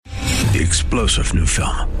The explosive new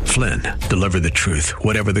film, Flynn, Deliver the Truth,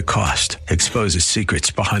 Whatever the Cost, exposes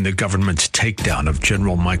secrets behind the government's takedown of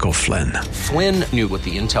General Michael Flynn. Flynn knew what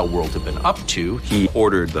the intel world had been up to. He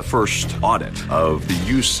ordered the first audit of the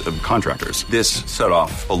use of contractors. This set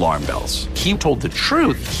off alarm bells. He told the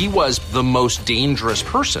truth. He was the most dangerous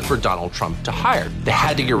person for Donald Trump to hire. They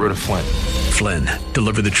had to get rid of Flynn. Flynn,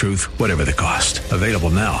 Deliver the Truth, Whatever the Cost. Available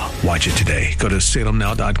now. Watch it today. Go to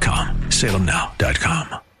salemnow.com.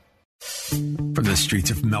 salemnow.com. From the streets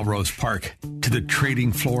of Melrose Park to the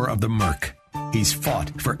trading floor of the Merc, he's fought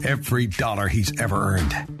for every dollar he's ever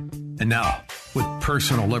earned. And now, with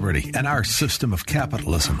personal liberty and our system of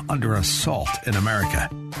capitalism under assault in America,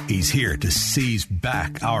 he's here to seize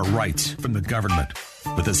back our rights from the government.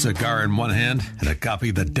 With a cigar in one hand and a copy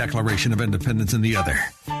of the Declaration of Independence in the other,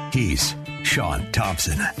 he's Sean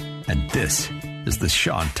Thompson. And this is the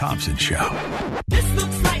Sean Thompson Show. This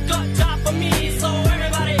looks like a job for me, so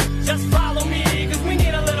everybody just follow me, because we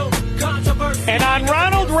need a little controversy. And on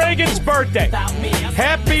Ronald Reagan's birthday,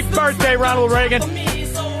 happy birthday, Ronald Reagan,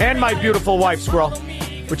 and my beautiful wife, Squirrel,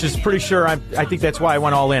 which is pretty sure, I think that's why I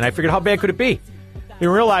went all in. I figured, how bad could it be?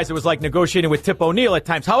 Didn't realize it was like negotiating with Tip O'Neill at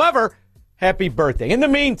times. However, happy birthday. In the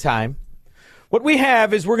meantime, what we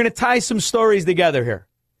have is we're going to tie some stories together here.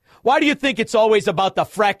 Why do you think it's always about the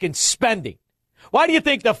fracking spending? Why do you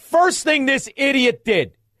think the first thing this idiot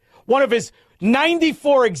did, one of his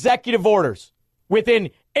 94 executive orders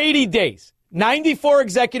within 80 days, 94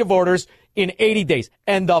 executive orders in 80 days.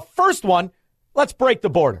 And the first one, let's break the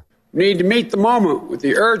border. We need to meet the moment with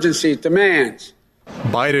the urgency it demands.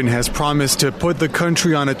 Biden has promised to put the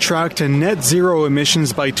country on a track to net zero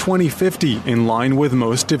emissions by 2050, in line with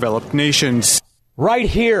most developed nations. Right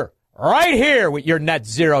here with your net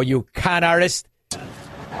zero, you con artist.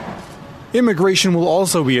 Immigration will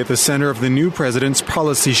also be at the center of the new president's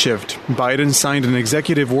policy shift. Biden signed an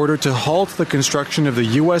executive order to halt the construction of the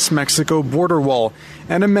U.S.-Mexico border wall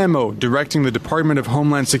and a memo directing the Department of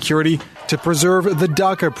Homeland Security to preserve the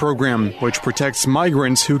DACA program, which protects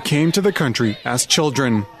migrants who came to the country as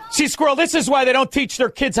children. See, Squirrel, this is why they don't teach their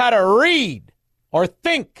kids how to read or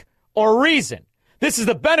think or reason. This is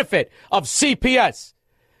the benefit of CPS,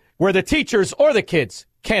 where the teachers or the kids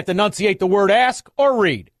can't enunciate the word ask or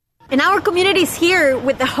read. And our community is here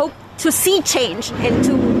with the hope to see change and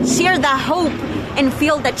to share that hope and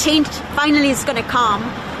feel that change finally is going to come.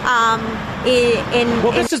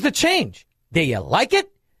 Well, this is the change. Do you like it?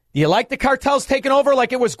 Do you like the cartels taking over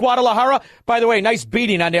like it was Guadalajara? By the way, nice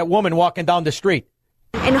beating on that woman walking down the street.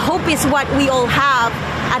 And hope is what we all have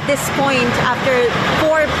at this point after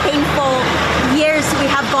 4 painful years we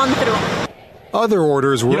have gone through. Other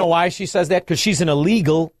orders were... You know why she says that? Because she's an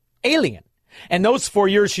illegal alien. And those 4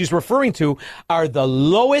 years she's referring to are the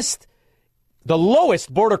lowest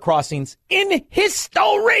border crossings in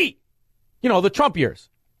history. You know, the Trump years.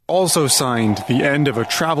 Also signed the end of a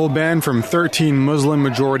travel ban from 13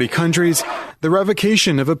 Muslim-majority countries, the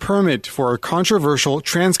revocation of a permit for a controversial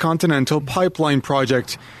transcontinental pipeline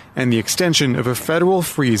project, and the extension of a federal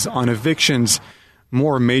freeze on evictions.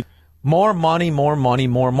 More money,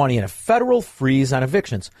 and a federal freeze on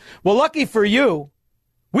evictions. Well, lucky for you,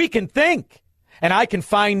 we can think. And I can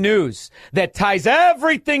find news that ties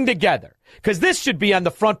everything together, because this should be on the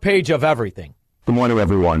front page of everything. Good morning,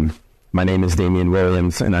 everyone. My name is Damian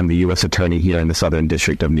Williams, and I'm the U.S. Attorney here in the Southern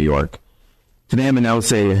District of New York. Today I'm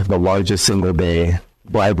announcing the largest single-day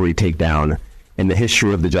bribery takedown in the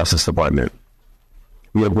history of the Justice Department.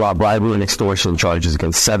 We have brought bribery and extortion charges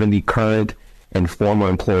against 70 current and former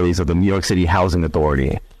employees of the New York City Housing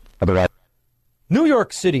Authority. New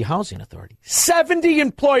York City Housing Authority. 70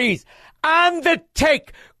 employees on the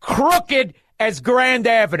take, crooked as Grand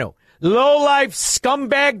Avenue. Low-life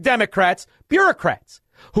scumbag Democrats, bureaucrats,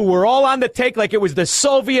 who were all on the take like it was the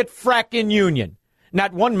Soviet fracking Union.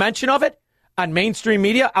 Not one mention of it on mainstream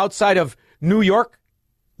media outside of New York,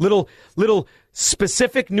 little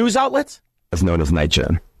specific news outlets. As known as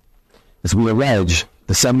NYCHA. As we allege,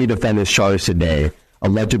 the 70 defendants charged today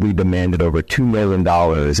allegedly demanded over $2 million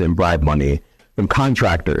in bribe money from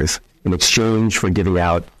contractors in exchange for giving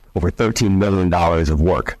out over $13 million of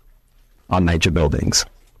work on NYCHA buildings.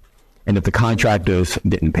 And if the contractors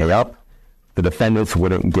didn't pay up, the defendants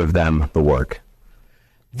wouldn't give them the work.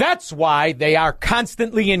 That's why they are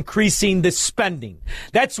constantly increasing the spending.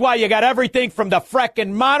 That's why you got everything from the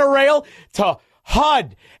fracking monorail to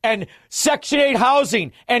HUD and Section 8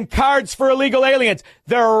 housing and cards for illegal aliens.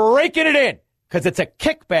 They're raking it in because it's a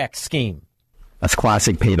kickback scheme. That's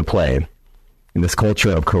classic pay to play. And this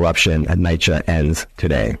culture of corruption at NYCHA ends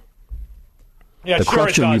today. Yeah, the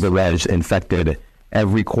corruption we've alleged infected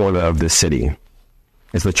every corner of this city.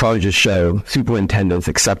 As the charges show, superintendents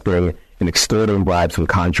accepting and extorting bribes from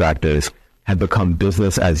contractors have become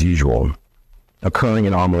business as usual, occurring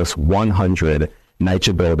in almost 100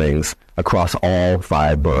 NYCHA buildings across all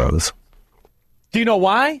 5 boroughs. Do you know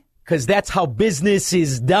why? Because that's how business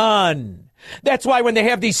is done. That's why when they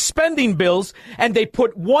have these spending bills and they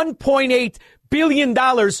put $1.8 billion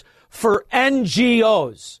for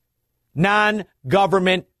NGOs,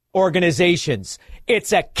 non-government organizations,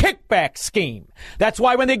 it's a kickback scheme. That's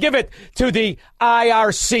why when they give it to the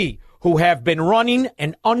IRC, who have been running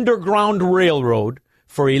an underground railroad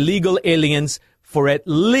for illegal aliens for at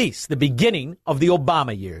least the beginning of the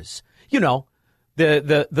Obama years. You know,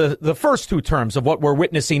 the first 2 terms of what we're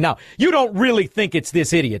witnessing now. You don't really think it's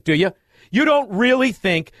this idiot, do you? You don't really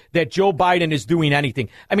think that Joe Biden is doing anything.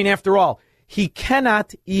 I mean, after all, he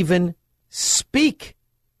cannot even speak.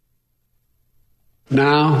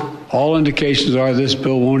 Now, all indications are this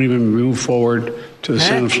bill won't even move forward to the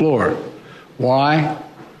Senate floor. Why?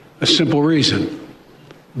 A simple reason.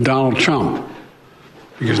 Donald Trump.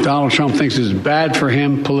 Because Donald Trump thinks it's bad for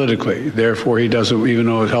him politically. Therefore, he doesn't, even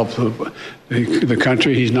though it helps the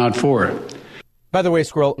country, he's not for it. By the way,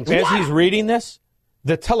 Squirrel, as he's reading this,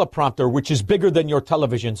 the teleprompter, which is bigger than your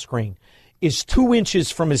television screen, is 2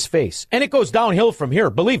 inches from his face. And it goes downhill from here,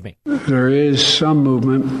 believe me. There is some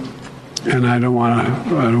movement, and I don't want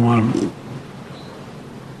to,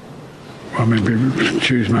 well, maybe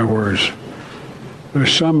choose my words.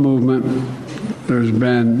 There's some movement. There's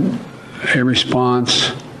been a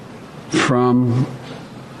response from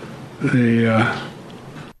the...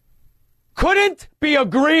 Couldn't be a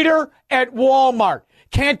greeter at Walmart.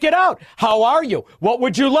 Can't get out. How are you? What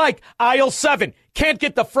would you like? Aisle 7. Can't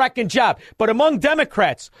get the fracking job. But among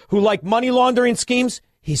Democrats who like money laundering schemes,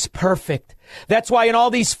 he's perfect. That's why in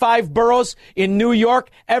all these 5 boroughs in New York,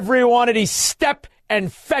 every one of these step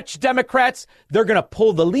and fetch Democrats, they're going to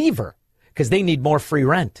pull the lever because they need more free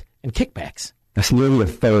rent and kickbacks. That's nearly a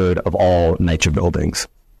third of all NYCHA buildings.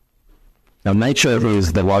 Now, NYCHA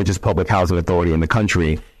is the largest public housing authority in the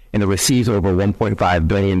country, and it receives over $1.5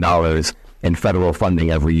 billion in federal funding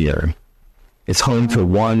every year. It's home to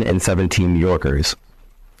 1 in 17 New Yorkers.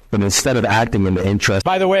 But instead of acting in the interest...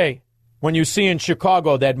 By the way, when you see in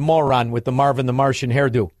Chicago that moron with the Marvin the Martian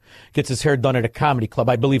hairdo gets his hair done at a comedy club,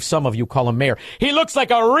 I believe some of you call him mayor. He looks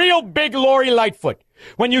like a real big Lori Lightfoot.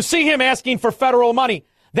 When you see him asking for federal money,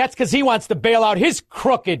 that's because he wants to bail out his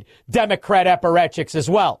crooked Democrat apparatchiks as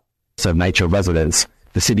well. Of NYCHA residents,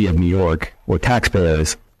 the city of New York, or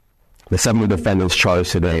taxpayers, the 7 defendants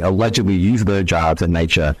charged today allegedly used their jobs at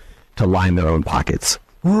NYCHA to line their own pockets.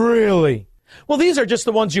 Really? Well, these are just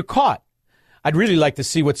the ones you caught. I'd really like to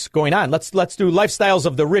see what's going on. Let's do Lifestyles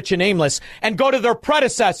of the Rich and Aimless and go to their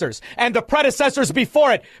predecessors and the predecessors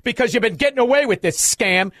before it, because you've been getting away with this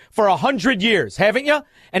scam for 100 years, haven't you?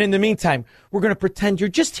 And in the meantime, we're going to pretend you're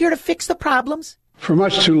just here to fix the problems. For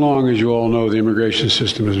much too long, as you all know, the immigration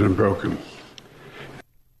system has been broken.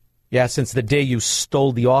 Yeah, since the day you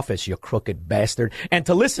stole the office, you crooked bastard. And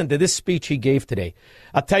to listen to this speech he gave today,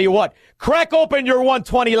 I'll tell you what, crack open your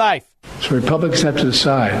 120 life. So Republicans have to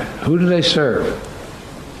decide, who do they serve?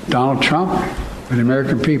 Donald Trump or the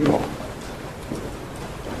American people?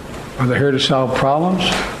 Are they here to solve problems?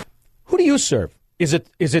 Who do you serve? Is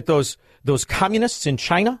it those communists in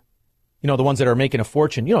China? You know, the ones that are making a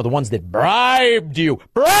fortune. You know, the ones that bribed you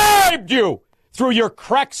through your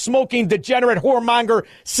crack-smoking, degenerate, whoremonger,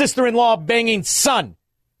 sister-in-law banging son.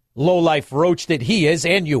 Low-life roach that he is,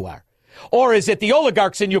 and you are. Or is it the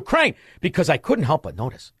oligarchs in Ukraine? Because I couldn't help but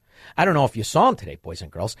notice. I don't know if you saw him today, boys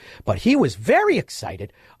and girls, but he was very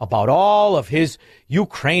excited about all of his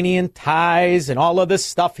Ukrainian ties and all of the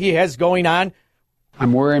stuff he has going on.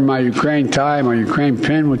 I'm wearing my Ukraine tie, my Ukraine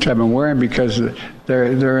pin, which I've been wearing because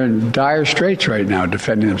they're in dire straits right now,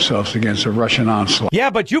 defending themselves against a Russian onslaught. Yeah,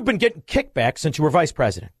 but you've been getting kickback since you were vice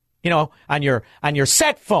president. You know, on your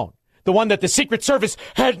set phone, the one that the Secret Service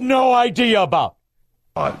had no idea about.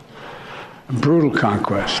 A brutal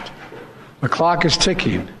conquest. The clock is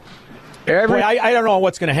ticking. Boy, I don't know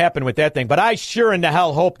what's going to happen with that thing, but I sure in the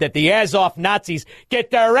hell hope that the Azov Nazis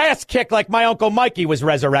get their ass kicked like my Uncle Mikey was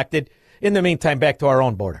resurrected. In the meantime, back to our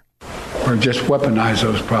own border. Or just weaponize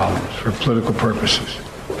those problems for political purposes.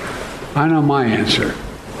 I know my answer.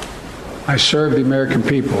 I serve the American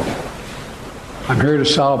people. I'm here to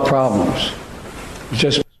solve problems.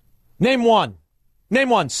 Just Name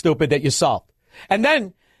one, stupid, that you solved. And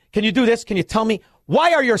then, can you do this? Can you tell me,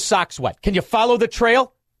 why are your socks wet? Can you follow the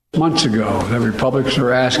trail? Months ago, the Republicans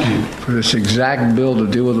were asking for this exact bill to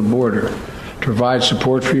deal with the border, to provide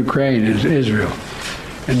support for Ukraine and Israel.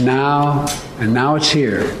 And now it's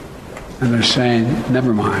here. And they're saying,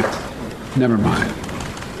 never mind.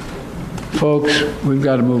 Folks, we've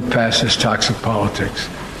got to move past this toxic politics.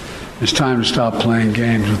 It's time to stop playing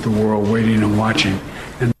games with the world, waiting and watching.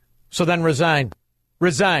 So then resign.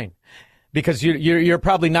 Resign. Because you're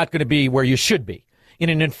probably not going to be where you should be, in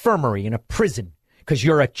an infirmary, in a prison, because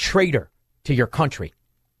you're a traitor to your country.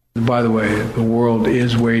 By the way, the world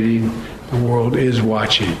is waiting. The world is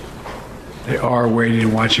watching. They are waiting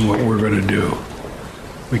and watching what we're going to do.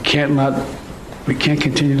 We can't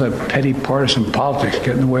continue to let petty partisan politics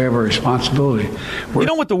get in the way of our responsibility. You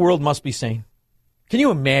know what the world must be saying? Can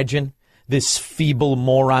you imagine this feeble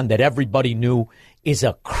moron that everybody knew is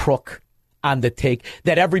a crook on the take,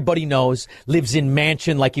 that everybody knows lives in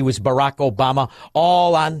mansion like he was Barack Obama,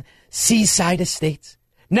 all on seaside estates,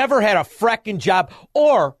 never had a fracking job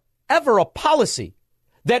or ever a policy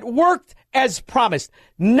that worked as promised?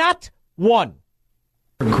 Not one.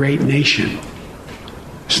 A great nation.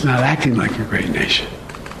 It's not acting like a great nation.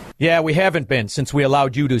 Yeah, we haven't been since we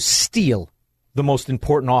allowed you to steal the most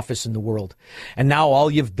important office in the world. And now all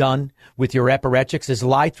you've done with your apparatchiks is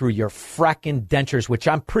lie through your fracking dentures, which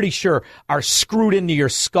I'm pretty sure are screwed into your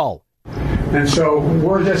skull. And so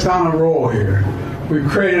we're just on a roll here. We've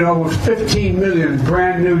created almost 15 million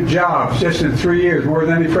brand new jobs just in 3 years, more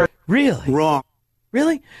than any president. Really? Wrong.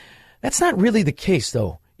 Really? That's not really the case,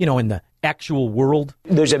 though, in the actual world.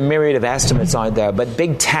 There's a myriad of estimates out there, but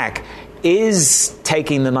big tech is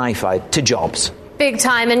taking the knife out to jobs. Big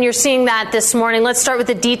time, and you're seeing that this morning. Let's start with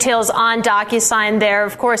the details on DocuSign there.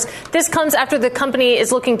 Of course, this comes after the company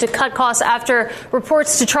is looking to cut costs after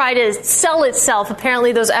reports to try to sell itself.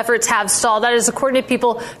 Apparently, those efforts have stalled. That is according to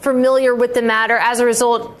people familiar with the matter. As a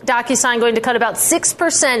result, DocuSign going to cut about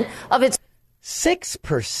 6% of its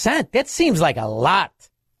 6%? That seems like a lot.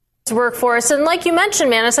 Workforce. And like you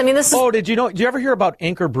mentioned, Manis, I mean, this is... Oh, did you ever hear about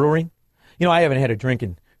Anchor Brewing? I haven't had a drink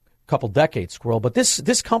in couple decades, Squirrel, but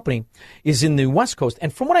this company is in the West Coast,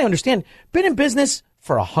 and from what I understand, been in business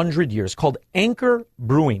for 100 years, called Anchor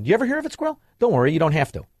Brewing. Do you ever hear of it, Squirrel? Don't worry, you don't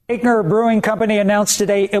have to. Anchor Brewing Company announced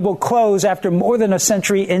today it will close after more than a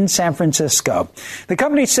century in San Francisco. The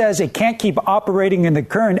company says it can't keep operating in the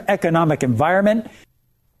current economic environment.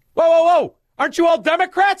 Whoa! Aren't you all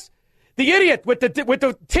Democrats? The idiot with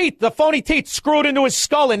the teeth, the phony teeth screwed into his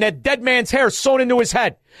skull and that dead man's hair sewn into his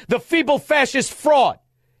head. The feeble fascist fraud.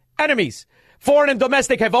 Enemies, foreign and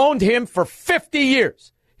domestic, have owned him for 50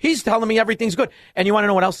 years. He's telling me everything's good. And you want to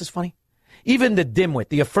know what else is funny? Even the dimwit,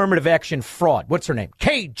 the affirmative action fraud, what's her name?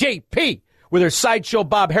 KJP, with her sideshow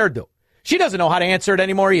Bob hairdo. She doesn't know how to answer it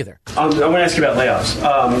anymore either. I'm going to ask you about layoffs.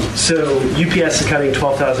 So UPS is cutting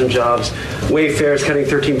 12,000 jobs. Wayfair is cutting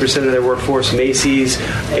 13% of their workforce. Macy's,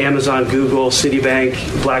 Amazon, Google, Citibank,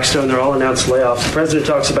 Blackstone, they're all announced layoffs. The president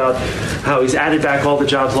talks about how he's added back all the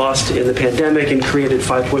jobs lost in the pandemic and created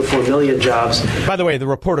 5.4 million jobs. By the way, the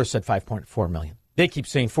reporter said 5.4 million. They keep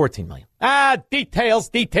saying 14 million.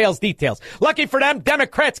 Details. Lucky for them,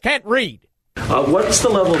 Democrats can't read. What's the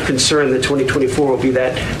level of concern that 2024 will be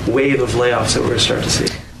that wave of layoffs that we're going to start to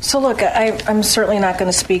see? So, look, I'm certainly not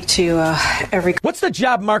going to speak to every... What's the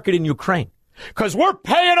job market in Ukraine? Because we're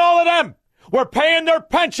paying all of them. We're paying their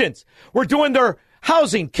pensions. We're doing their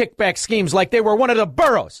housing kickback schemes like they were one of the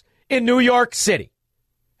boroughs in New York City.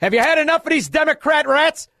 Have you had enough of these Democrat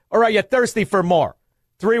rats, or are you thirsty for more?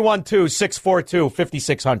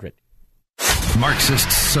 312-642-5600.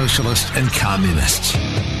 Marxists, socialists, and communists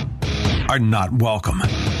are not welcome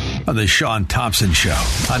on the Sean Thompson Show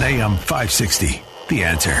on AM 560. The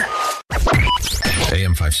Answer.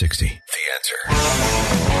 AM 560. The Answer.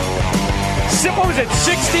 What was it,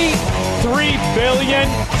 $63 billion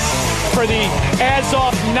for the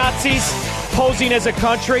Azov Nazis posing as a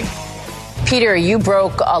country? Peter, you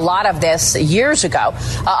broke a lot of this years ago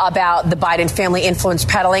about the Biden family influence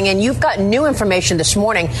peddling, and you've got new information this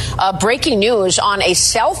morning, breaking news on a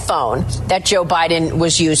cell phone that Joe Biden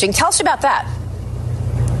was using. Tell us about that.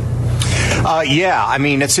 Yeah, I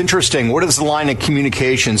mean, it's interesting. What is the line of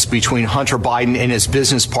communications between Hunter Biden and his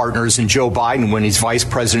business partners and Joe Biden when he's vice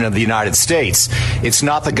president of the United States? It's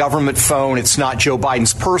not the government phone. It's not Joe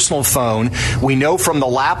Biden's personal phone. We know from the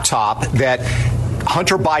laptop that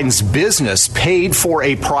Hunter Biden's business paid for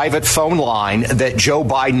a private phone line that Joe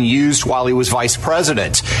Biden used while he was vice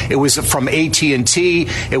president. It was from AT&T.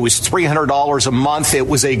 It was $300 a month. It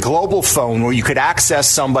was a global phone where you could access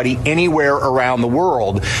somebody anywhere around the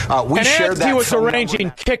world. And as he was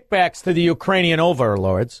arranging kickbacks to the Ukrainian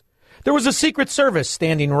overlords, there was a Secret Service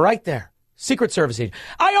standing right there. Secret Service agent.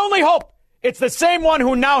 I only hope it's the same one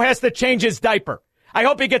who now has to change his diaper. I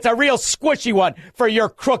hope he gets a real squishy one for your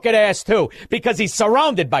crooked ass, too, because he's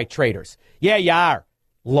surrounded by traitors. Yeah, you are.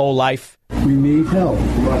 lowlife. We need help.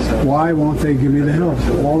 Why won't they give me the help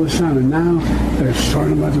all this time? And now they're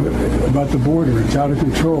talking about the border. It's out of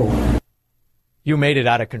control. You made it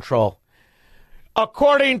out of control.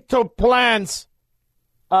 According to plans.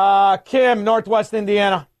 Kim, Northwest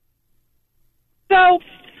Indiana. So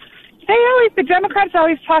the Democrats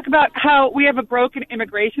always talk about how we have a broken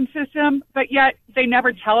immigration system, but yet they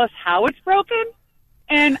never tell us how it's broken.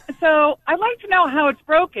 And so I'd like to know how it's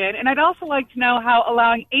broken, and I'd also like to know how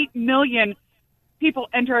allowing 8 million people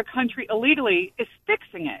enter a country illegally is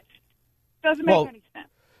fixing it. Doesn't make any sense.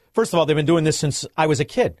 First of all, they've been doing this since I was a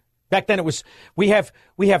kid. Back then it was, we have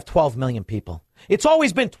 12 million people. It's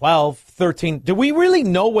always been 12, 13. Do we really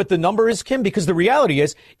know what the number is, Kim? Because the reality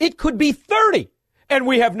is it could be 30. And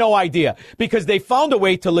we have no idea because they found a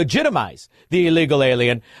way to legitimize the illegal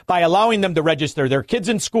alien by allowing them to register their kids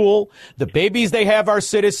in school. The babies they have are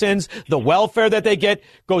citizens. The welfare that they get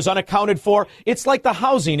goes unaccounted for. It's like the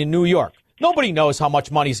housing in New York. Nobody knows how much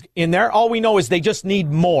money's in there. All we know is they just need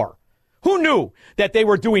more. Who knew that they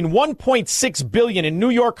were doing $1.6 billion in New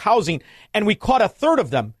York housing and we caught a third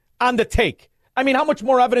of them on the take? I mean, how much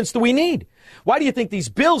more evidence do we need? Why do you think these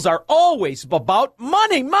bills are always about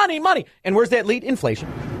money, money, money? And where's that lead?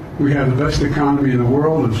 Inflation. We have the best economy in the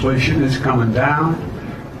world. Inflation is coming down.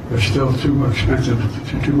 There's still too expensive.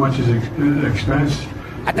 Too much is expense.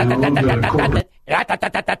 And a little bit of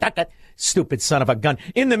corporate. Stupid son of a gun.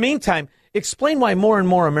 In the meantime, explain why more and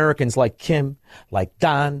more Americans like Kim, like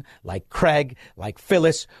Don, like Craig, like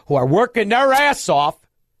Phyllis, who are working their ass off,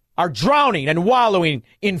 are drowning and wallowing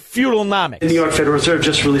in feudalnomics. The New York Federal Reserve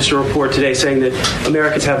just released a report today saying that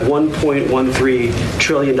Americans have $1.13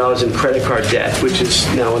 trillion in credit card debt, which is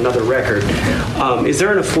now another record. Is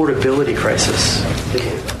there an affordability crisis?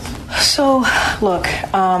 So, look,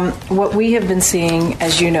 what we have been seeing,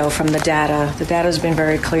 as you know, from the data has been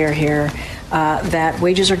very clear here, that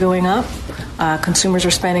wages are going up, consumers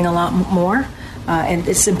are spending a lot more, and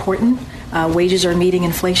it's important. Wages are meeting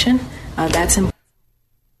inflation. That's important.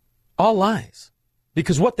 All lies.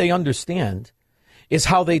 Because what they understand is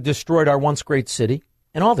how they destroyed our once great city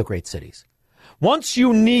and all the great cities. Once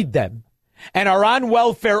you need them and are on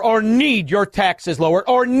welfare or need your taxes lowered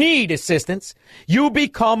or need assistance, you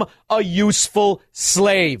become a useful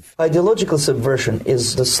slave. Ideological subversion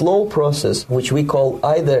is the slow process which we call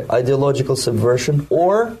either ideological subversion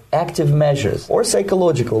or active measures or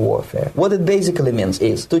psychological warfare. What it basically means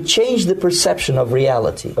is to change the perception of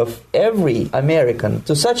reality of every American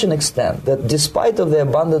to such an extent that despite of the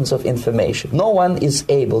abundance of information, no one is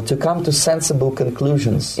able to come to sensible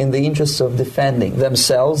conclusions in the interests of defending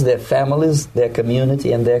themselves, their families, their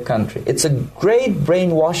community, and their country. It's a great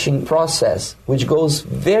brainwashing process which goes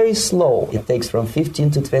very slow. It takes from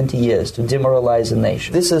 15 to 20 years to demoralize a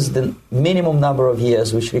nation. This is the minimum number of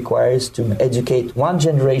years which requires to educate one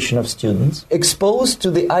generation of students exposed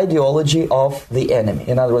to the ideology of the enemy.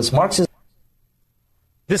 In other words, Marxism.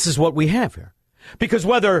 This is what we have here. Because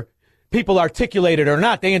whether people articulate it or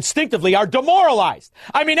not, they instinctively are demoralized.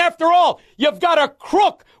 I mean, after all, you've got a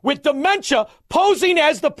crook with dementia posing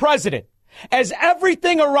as the president. As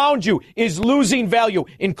everything around you is losing value,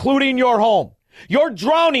 including your home. You're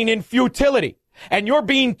drowning in futility, and you're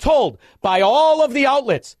being told by all of the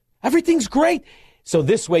outlets, everything's great. So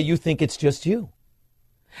this way you think it's just you.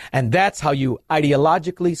 And that's how you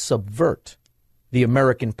ideologically subvert the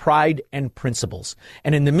American pride and principles.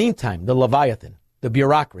 And in the meantime, the Leviathan, the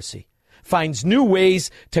bureaucracy, finds new ways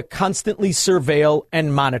to constantly surveil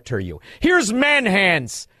and monitor you. Here's man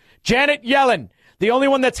hands. Janet Yellen. The only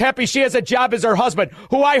one that's happy she has a job is her husband,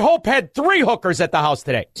 who I hope had 3 hookers at the house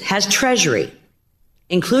today. Has Treasury,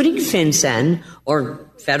 including FinCEN or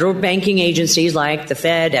federal banking agencies like the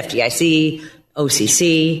Fed, FDIC,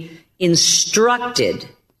 OCC, instructed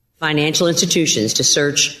financial institutions to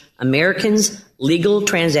search Americans' legal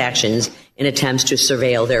transactions in attempts to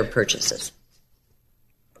surveil their purchases?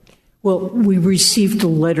 Well, we received a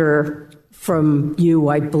letter from you,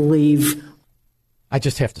 I believe. I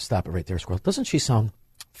just have to stop it right there, Squirrel. Doesn't she sound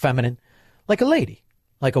feminine? Like a lady.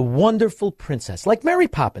 Like a wonderful princess. Like Mary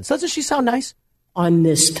Poppins. Doesn't she sound nice? On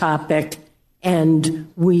this topic,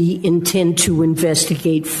 and we intend to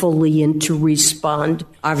investigate fully and to respond.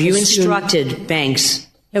 Have you instructed banks,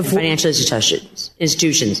 financial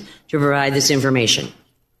institutions to provide this information?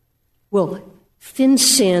 Well,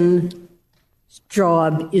 FinCEN's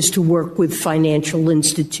job is to work with financial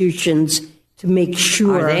institutions to make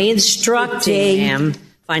sure. Are they instructing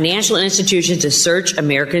financial institutions to search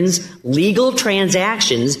Americans' legal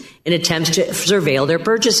transactions in attempts to surveil their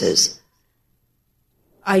purchases?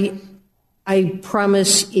 I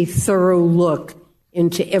promise a thorough look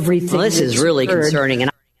into everything. Well, this is really concerning.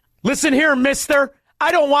 Listen here, mister.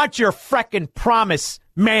 I don't want your frickin' promise,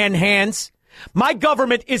 man hands. My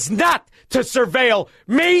government is not to surveil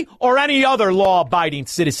me or any other law-abiding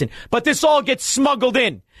citizen. But this all gets smuggled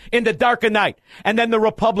in the dark of night. And then the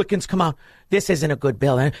Republicans come out. This isn't a good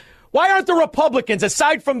bill. Why aren't the Republicans,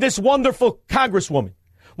 aside from this wonderful Congresswoman,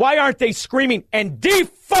 why aren't they screaming and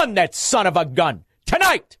defund that son of a gun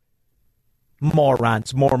tonight?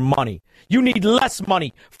 Morons, more money. You need less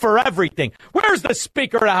money for everything. Where's the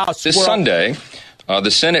Speaker of the House? This Sunday,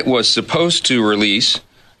 the Senate was supposed to release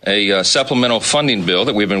a supplemental funding bill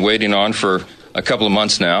that we've been waiting on for a couple of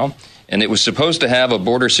months now, and it was supposed to have a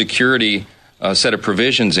border security set of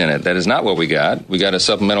provisions in it. That is not what we got. We got a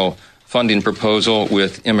supplemental funding proposal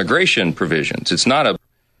with immigration provisions. It's not a...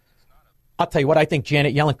 I'll tell you what, I think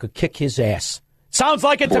Janet Yellen could kick his ass. Sounds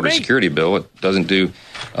like it to me. Border security bill. It doesn't do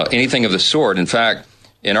anything of the sort. In fact,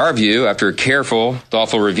 in our view, after a careful,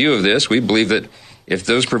 thoughtful review of this, we believe that if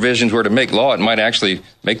those provisions were to make law, it might actually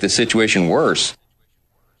make the situation worse.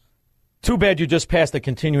 Too bad you just passed a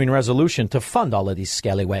continuing resolution to fund all of these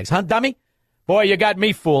scallywags, huh, dummy? Boy, you got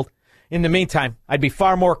me fooled. In the meantime, I'd be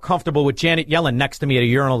far more comfortable with Janet Yellen next to me at a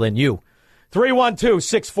urinal than you.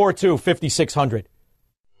 312-642-5600.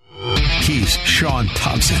 He's Sean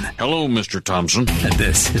Thompson. Hello, Mr. Thompson. And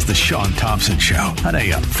this is the Sean Thompson Show on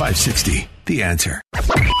AM 560. The Answer.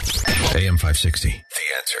 AM 560. The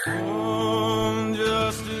Answer.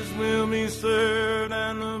 Justice will be served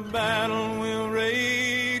and the battle will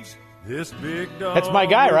rage. This big dog. That's my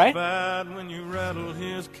guy, right?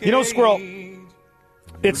 You know, Squirrel,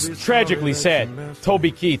 it's tragically sad.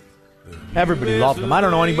 Toby Keith. Everybody loved him. I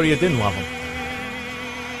don't know anybody that didn't love him.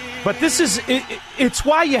 But this is, it's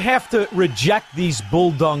why you have to reject these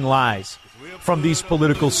bulldung lies from these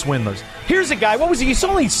political swindlers. Here's a guy, what was he? He's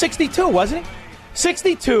only 62, wasn't he?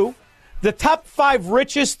 62, the top 5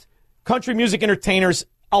 richest country music entertainers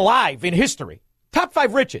alive in history. Top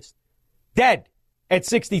 5 richest. Dead at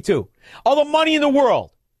 62. All the money in the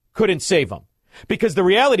world couldn't save him. Because the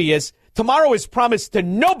reality is, tomorrow is promised to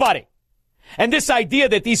nobody. And this idea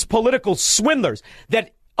that these political swindlers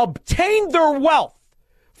that obtained their wealth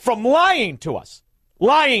from lying to us,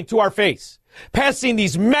 lying to our face, passing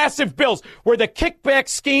these massive bills where the kickback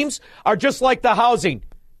schemes are just like the housing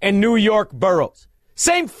in New York boroughs.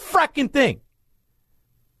 Same frickin' thing.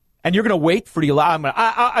 And you're going to wait for the...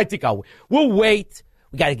 I think we'll wait.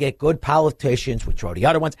 We got to get good politicians. We throw the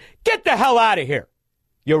other ones. Get the hell out of here,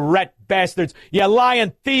 you rat bastards. You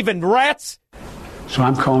lying, thieving rats. So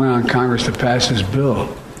I'm calling on Congress to pass this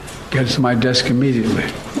bill. Get it to my desk immediately.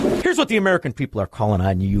 Here's what the American people are calling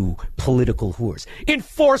on you political whores.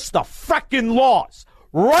 Enforce the frickin' laws.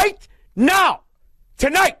 Right now.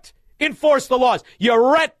 Tonight. Enforce the laws.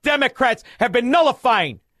 You rat Democrats have been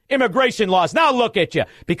nullifying immigration laws. Now look at you.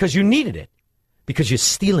 Because you needed it. Because you're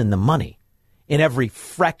stealing the money in every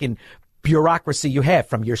frickin' bureaucracy you have,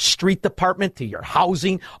 from your street department to your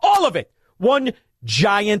housing. All of it. One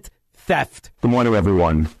giant theft. Good morning,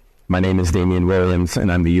 everyone. My name is Damian Williams, and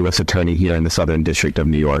I'm the U.S. Attorney here in the Southern District of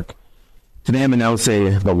New York. Today I'm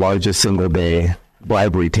announcing the largest single-day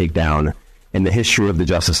bribery takedown in the history of the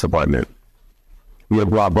Justice Department. We have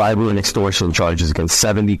brought bribery and extortion charges against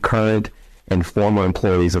 70 current and former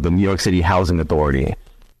employees of the New York City Housing Authority.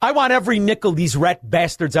 I want every nickel these rat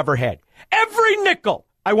bastards ever had. Every nickel!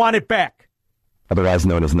 I want it back. Otherwise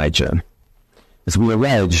known as NYCHA. As we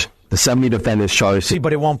allege, the 70 defendants charged... See,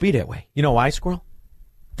 but it won't be that way. You know why, Squirrel?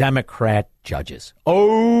 Democrat judges.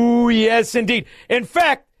 Oh, yes, indeed. In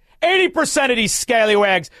fact, 80% of these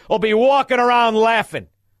scallywags will be walking around laughing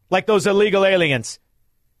like those illegal aliens.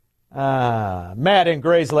 Matt in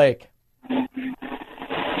Grays Lake.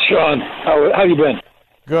 Sean, how you been?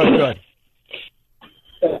 Good.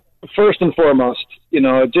 First and foremost, it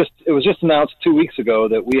was just announced 2 weeks ago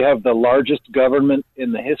that we have the largest government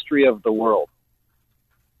in the history of the world.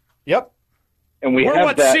 Yep. And we're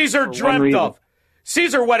what Caesar dreamt of.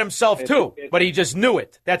 Caesar wet himself too, but he just knew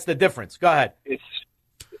it. That's the difference. Go ahead.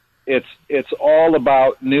 It's all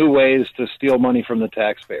about new ways to steal money from the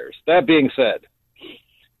taxpayers. That being said,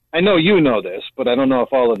 I know you know this, but I don't know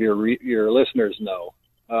if all of your listeners know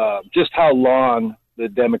just how long the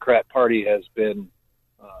Democrat Party has been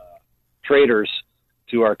traitors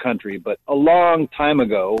to our country. But a long time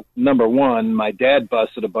ago, number one, my dad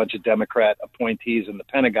busted a bunch of Democrat appointees in the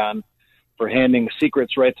Pentagon for handing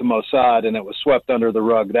secrets right to Mossad, and it was swept under the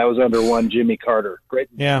rug. That was under one Jimmy Carter. Great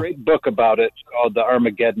book about it called The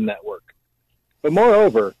Armageddon Network. But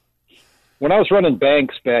moreover, when I was running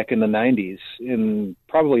banks back in the 90s, in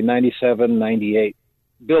probably 97, 98,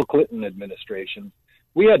 Bill Clinton administration,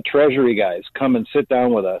 we had Treasury guys come and sit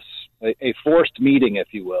down with us, a forced meeting,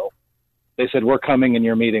 if you will. They said, we're coming and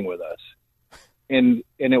you're meeting with us. and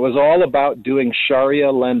it was all about doing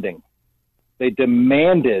Sharia lending. They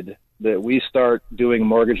demanded that we start doing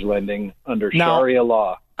mortgage lending under Sharia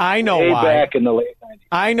law. I know way why. Back in the late 90s.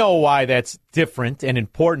 I know why that's different and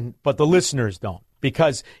important, but the listeners don't.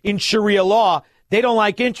 Because in Sharia law, they don't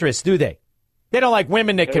like interest, do they? They don't like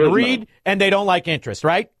women that can read, and they don't like interest,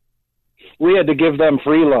 right? We had to give them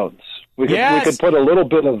free loans. We could put a little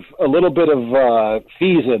bit of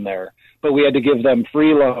fees in there, but we had to give them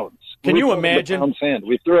free loans. Can you imagine?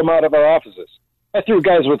 We threw them out of our offices. I threw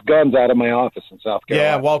guys with guns out of my office in South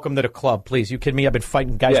Carolina. Yeah, welcome to the club, please. You kidding me? I've been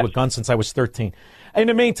fighting guys with guns since I was 13. In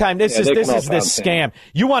the meantime, this is this scam.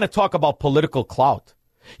 You want to talk about political clout?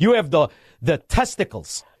 You have the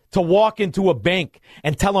testicles to walk into a bank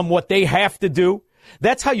and tell them what they have to do.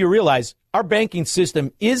 That's how you realize our banking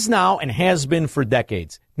system is now and has been for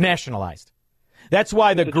decades nationalized. That's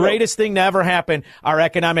why the greatest thing to ever happen are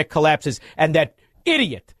economic collapses. And that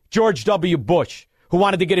idiot, George W. Bush, who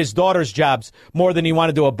wanted to get his daughter's jobs more than he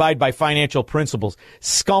wanted to abide by financial principles.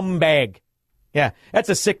 Scumbag. Yeah, that's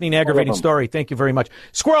a sickening, aggravating story. Thank you very much.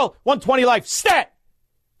 Squirrel, 120 Life, stat!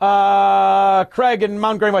 Craig and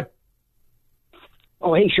Mount Greenwood.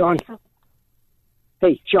 Oh, hey, Sean.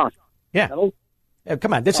 Hey, Sean. Yeah. Hello?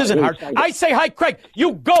 Come on, this isn't hard. I say hi, Craig.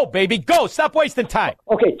 You go, baby. Go. Stop wasting time.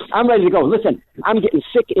 Okay, I'm ready to go. Listen, I'm getting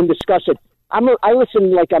sick and disgusted. I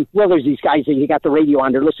listen there's these guys that you got the radio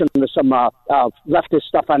on. They're listening to some leftist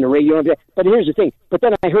stuff on the radio. But here's the thing. But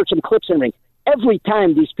then I heard some clips in ring. Every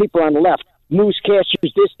time these people on the left, newscasters,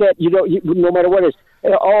 this, that, no matter what it is,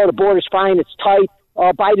 the border's fine, it's tight,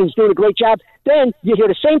 Biden's doing a great job. Then you hear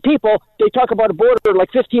the same people, they talk about a border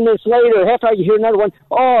like 15 minutes later, half hour, you hear another one,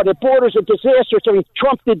 the border's a disaster. So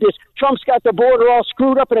Trump did this. Trump's got the border all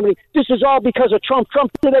screwed up and everything. This is all because of Trump.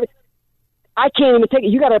 Trump did everything. I can't even take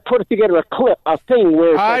it. You got to put together a thing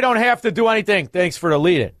where I don't have to do anything. Thanks for the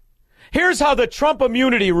lead-in. Here's how the Trump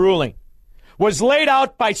immunity ruling was laid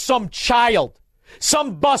out by some child,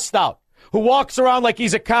 some bust-out, who walks around like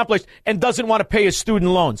he's accomplished and doesn't want to pay his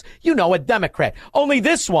student loans. A Democrat. Only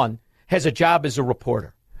this one has a job as a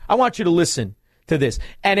reporter. I want you to listen to this.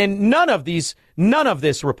 And in none of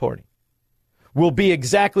this reporting will be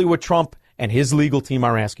exactly what Trump and his legal team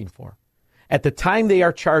are asking for. At the time they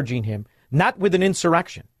are charging him, not with an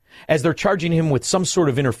insurrection, as they're charging him with some sort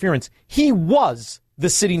of interference, he was the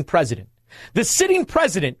sitting president. The sitting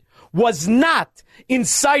president was not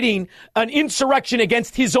inciting an insurrection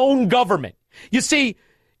against his own government. You see,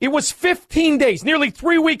 it was 15 days, nearly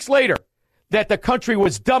 3 weeks later, that the country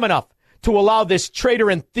was dumb enough to allow this traitor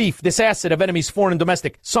and thief, this asset of enemies, foreign and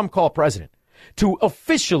domestic, some call president, to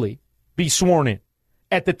officially be sworn in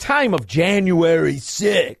at the time of January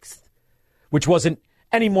 6th, which wasn't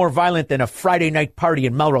any more violent than a Friday night party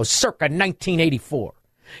in Melrose circa 1984.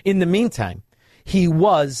 In the meantime, he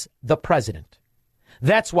was the president.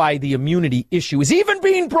 That's why the immunity issue is even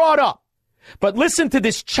being brought up. But listen to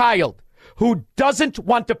this child who doesn't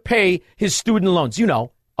want to pay his student loans. A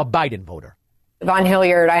Biden voter. Von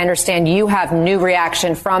Hilliard, I understand you have new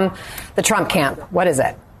reaction from the Trump camp. What is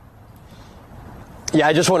it? Yeah,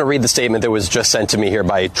 I just want to read the statement that was just sent to me here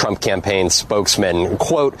by Trump campaign spokesman.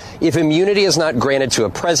 Quote, if immunity is not granted to a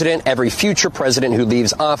president, every future president who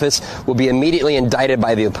leaves office will be immediately indicted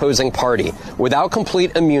by the opposing party. Without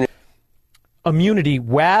complete immunity.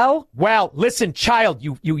 Well, listen, child,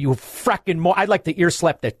 you fracking I'd like to ear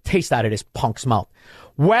slap the taste out of this punk's mouth.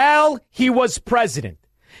 Well, he was president.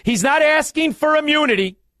 He's not asking for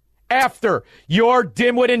immunity after your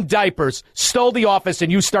dimwit in diapers stole the office and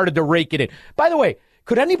you started to rake it in. By the way,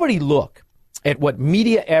 could anybody look at what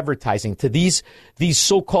media advertising to these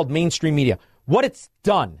so-called mainstream media, what it's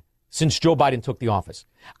done since Joe Biden took the office?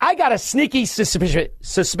 I got a sneaky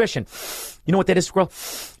suspicion. You know what that is, Squirrel?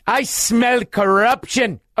 I smell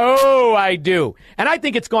corruption. Oh, I do. And I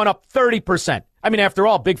think it's gone up 30%. I mean, after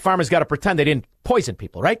all, Big Pharma's got to pretend they didn't poison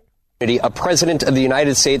people, right? A president of the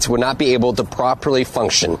United States would not be able to properly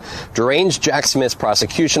function. Deranged Jack Smith's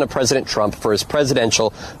prosecution of President Trump for his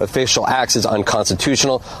presidential official acts is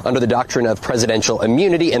unconstitutional under the doctrine of presidential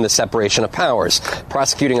immunity and the separation of powers.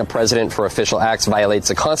 Prosecuting a president for official acts violates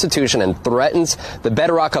the Constitution and threatens the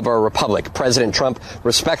bedrock of our republic. President Trump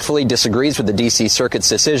respectfully disagrees with the D.C. Circuit's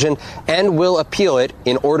decision and will appeal it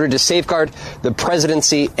in order to safeguard the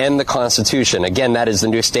presidency and the Constitution. Again, that is the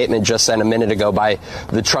new statement just sent a minute ago by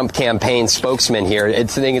the Trump campaign spokesman here. I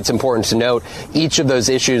think it's important to note each of those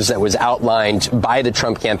issues that was outlined by the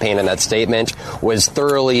Trump campaign in that statement was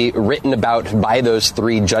thoroughly written about by those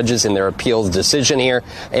three judges in their appeals decision here.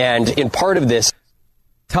 And in part of this,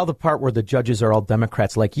 tell the part where the judges are all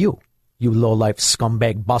Democrats like you low-life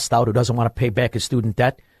scumbag bust out who doesn't want to pay back his student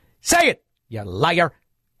debt. Say it, you liar.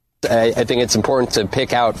 I think it's important to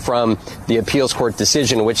pick out from the appeals court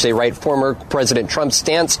decision in which they write former President Trump's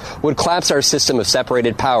stance would collapse our system of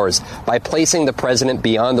separated powers by placing the president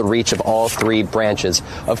beyond the reach of all three branches.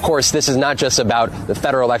 Of course, this is not just about the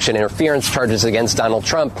federal election interference charges against Donald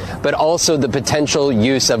Trump, but also the potential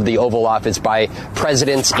use of the Oval Office by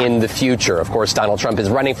presidents in the future. Of course, Donald Trump is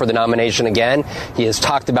running for the nomination again. He has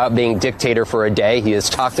talked about being dictator for a day. He has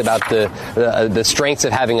talked about the strengths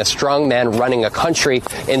of having a strong man running a country.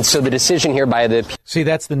 And so the decision here by the... See,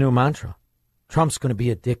 that's the new mantra. Trump's going to be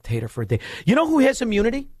a dictator for a day. You know who has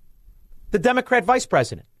immunity? The Democrat vice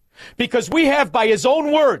president. Because we have, by his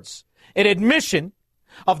own words, an admission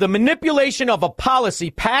of the manipulation of a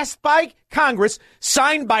policy passed by Congress,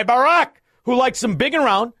 signed by Barack, who likes him big and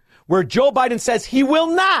round, where Joe Biden says he will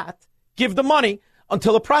not give the money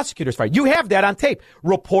until the prosecutor's fired. You have that on tape.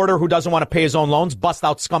 Reporter who doesn't want to pay his own loans, bust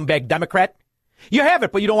out scumbag Democrat. You have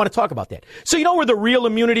it, but you don't want to talk about that. So you know where the real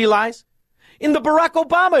immunity lies? In the Barack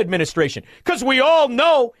Obama administration. Because we all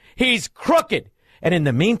know he's crooked. And in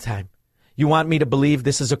the meantime, you want me to believe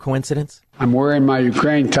this is a coincidence? I'm wearing my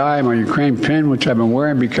Ukraine tie, my Ukraine pin, which I've been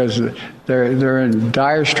wearing because they're in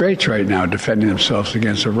dire straits right now defending themselves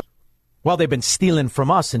against Iran. Well, they've been stealing from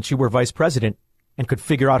us since you were vice president and could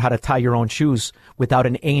figure out how to tie your own shoes without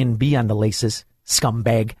an A and B on the laces,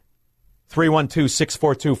 scumbag.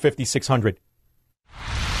 312-642-5600.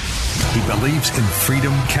 He believes in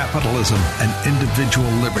freedom, capitalism, and individual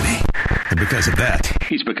liberty. And because of that,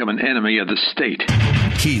 he's become an enemy of the state.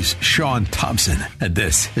 He's Sean Thompson, and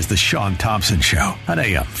this is the Sean Thompson Show on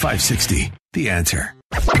AM 560. The Answer.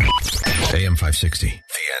 AM 560. The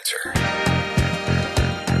Answer.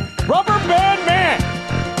 Rubber Band Man!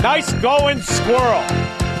 Nice going, squirrel.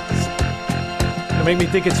 It made me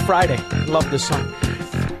think it's Friday. Love this song.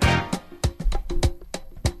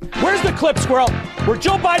 Where's the clip, squirrel, where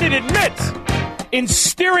Joe Biden admits in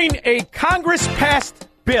steering a Congress-passed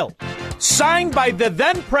bill signed by the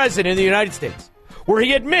then president of the United States, where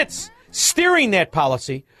he admits steering that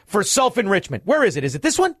policy for self-enrichment? Where is it? Is it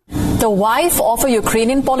this one? The wife of a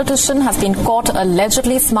Ukrainian politician has been caught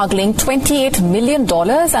allegedly smuggling $28 million and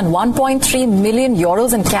 1.3 million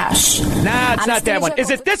euros in cash. Nah, it's not that one.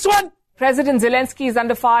 Is it this one? President Zelensky is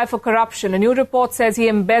under fire for corruption. A new report says he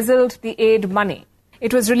embezzled the aid money.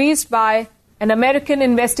 It was released by an American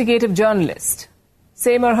investigative journalist,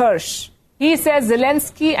 Seymour Hersh. He says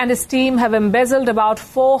Zelensky and his team have embezzled about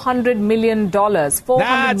 $400 million.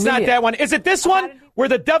 Nah, it's not that one. Is it this one, where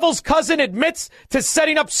the devil's cousin admits to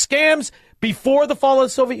setting up scams before the fall of the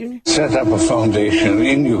Soviet Union? Set up a foundation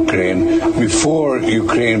in Ukraine before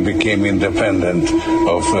Ukraine became independent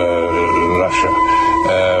of Russia.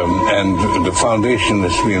 And the foundation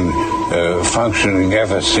has been functioning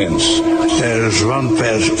ever since. There is one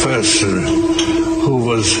person who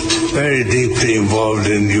was very deeply involved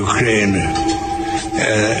in Ukraine,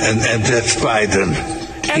 and that's Biden.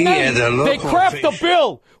 And then they craft a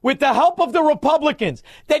bill with the help of the Republicans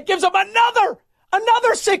that gives them another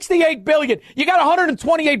 $68 billion. You got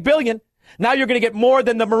 $128 billion. Now you're going to get more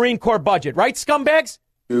than the Marine Corps budget, right, scumbags?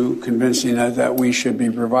 Convincing that we should be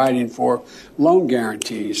providing for loan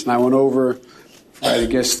guarantees. And I went over, I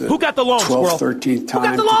guess, the 12th, 13th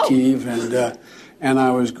time to Kyiv, and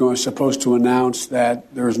I was supposed to announce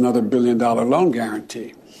that there was another $1 billion loan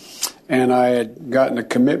guarantee. And I had gotten a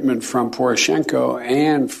commitment from Poroshenko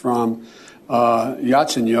and from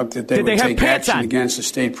Yatsenyuk that they would take action against the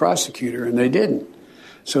state prosecutor, and they didn't.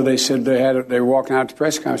 So they said they were walking out to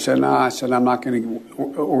press conference. I said, no, I'm not going to,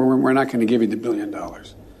 or we're not going to give you the $1 billion.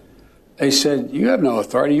 They said, you have no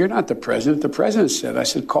authority. You're not the president. The president said. I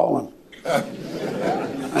said, call him.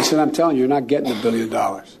 I said, I'm telling you, you're not getting the $1 billion.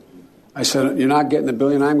 I said, you're not getting the $1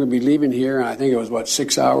 billion. I'm going to be leaving here. And I think it was,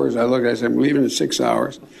 6 hours? I said, I'm leaving in 6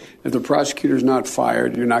 hours. If the prosecutor's not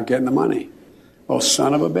fired, you're not getting the money. Well,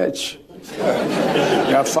 son of a bitch.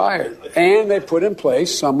 Got fired. And they put in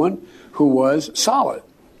place someone who was solid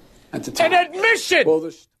at the time. An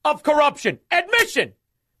admission of corruption. Admission.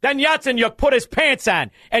 Then Yatsenyuk put his pants on,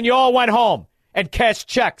 and you all went home and cashed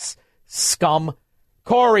checks. Scum.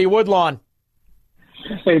 Corey Woodlawn.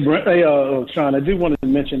 Hey, Sean, I do want to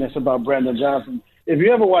mention this about Brandon Johnson. If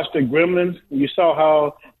you ever watched The Gremlins, and you saw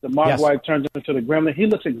how the Mark White turns into the Gremlin, he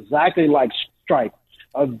looks exactly like Stripe,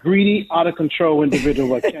 a greedy, out-of-control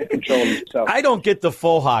individual that can't control himself. I don't get the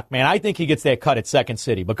full hawk, man. I think he gets that cut at Second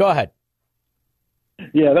City, but go ahead.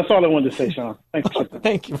 Yeah, that's all I wanted to say, Sean. Thanks.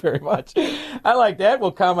 Thank you very much. I like that.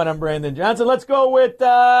 We'll comment on Brandon Johnson. Let's go with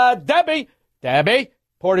Debbie. Debbie,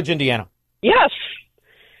 Portage, Indiana. Yes.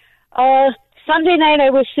 Sunday night I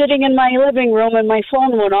was sitting in my living room and my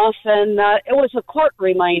phone went off, and it was a court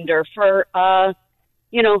reminder for,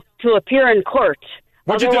 to appear in court.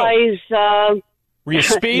 What'd you do? Otherwise, were you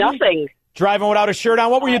speeding? Nothing. Driving without a shirt on?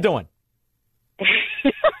 What were you doing?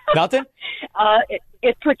 Nothing?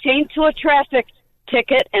 It pertained to a traffic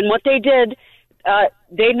ticket, and what they did,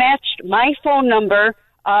 they matched my phone number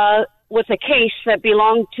with a case that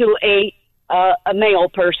belonged to a male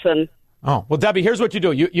person. Oh, well, Debbie, here's what you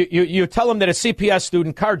do. You tell them that a CPS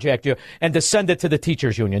student carjacked you and to send it to the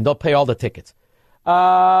teachers union. They'll pay all the tickets.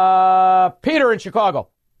 Peter in Chicago.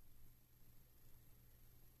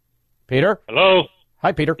 Peter? Hello?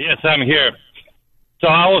 Hi, Peter. Yes, I'm here. So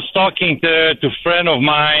I was talking to a friend of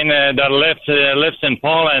mine that lives in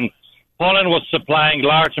Poland. Poland was supplying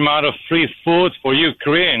large amount of free food for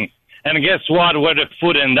Ukraine. And guess what? Where the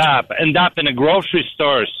food end up? End up in the grocery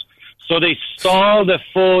stores. So they stole the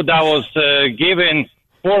food that was given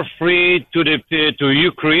for free to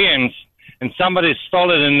Ukrainians, and somebody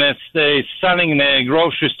stole it, and they're selling in the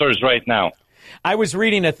grocery stores right now. I was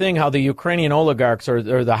reading a thing how the Ukrainian oligarchs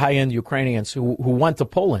or the high-end Ukrainians who went to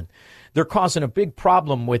Poland, they're causing a big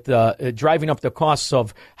problem with driving up the costs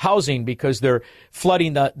of housing because they're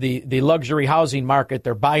flooding the luxury housing market.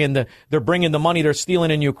 They're bringing the money they're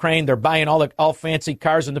stealing in Ukraine. They're buying all fancy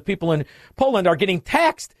cars, and the people in Poland are getting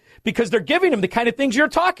taxed because they're giving them the kind of things you're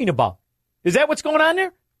talking about. Is that what's going on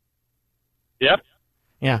there? Yep.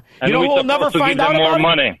 Yeah. And you know who will never find out about it?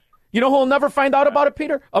 Money. You know who will never find out about it,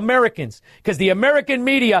 Peter? Americans. Because the American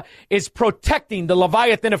media is protecting the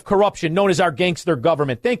Leviathan of corruption known as our gangster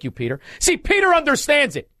government. Thank you, Peter. See, Peter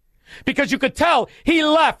understands it. Because you could tell he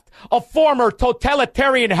left a former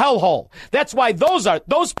totalitarian hellhole. That's why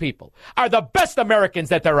those people are the best Americans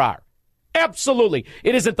that there are. Absolutely.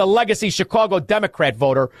 It isn't the legacy Chicago Democrat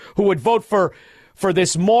voter who would vote for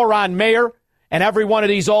this moron mayor and every one of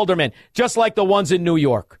these aldermen, just like the ones in New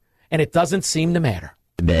York. And it doesn't seem to matter.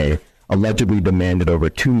 Today, allegedly demanded over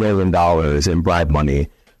 $2 million in bribe money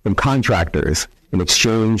from contractors in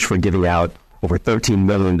exchange for giving out over $13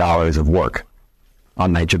 million of work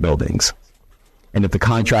on NYCHA buildings. And if the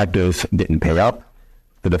contractors didn't pay up,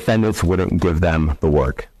 the defendants wouldn't give them the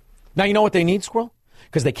work. Now, you know what they need, Squirrel?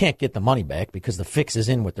 Because they can't get the money back because the fix is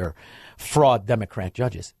in with their fraud Democrat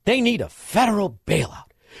judges. They need a federal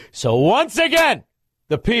bailout. So once again,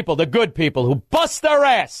 the people, the good people who bust their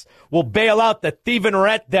ass will bail out the thieving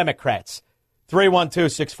rat Democrats.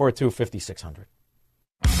 312-642-5600.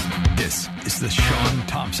 This is the Sean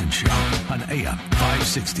Thompson Show on AM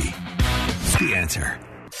 560. The Answer.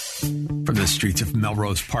 From the streets of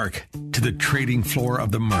Melrose Park to the trading floor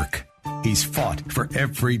of the Merc, he's fought for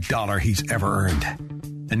every dollar he's ever earned.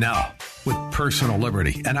 And now, with personal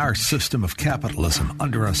liberty and our system of capitalism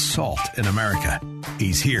under assault in America,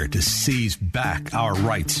 he's here to seize back our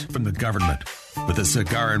rights from the government. With a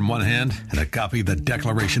cigar in one hand and a copy of the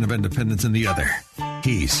Declaration of Independence in the other,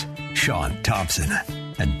 he's Sean Thompson.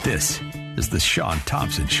 And this is the Sean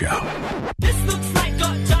Thompson Show. This looks like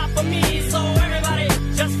a job for me, so everybody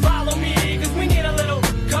just follow me, because we need a little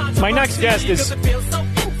controversy. My next guest is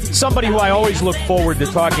somebody who I always look forward to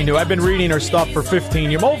talking to. I've been reading her stuff for over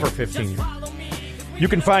 15 years. You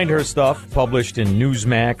can find her stuff published in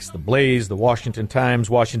Newsmax, The Blaze, The Washington Times,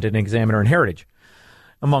 Washington Examiner, and Heritage,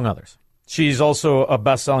 among others. She's also a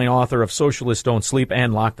best-selling author of Socialists Don't Sleep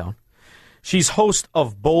and Lockdown. She's host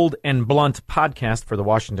of Bold and Blunt podcast for The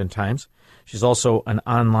Washington Times. She's also an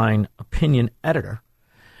online opinion editor.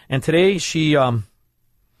 And today she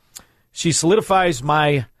solidifies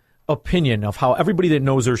my opinion of how everybody that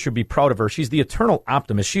knows her should be proud of her. She's the eternal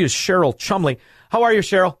optimist. She is Cheryl Chumley. How are you,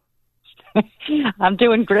 Cheryl? I'm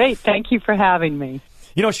doing great. Thank you for having me.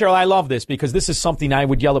 You know, Cheryl, I love this because this is something I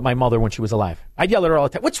would yell at my mother when she was alive. I'd yell at her all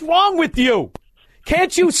the time. What's wrong with you?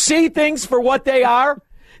 Can't you see things for what they are?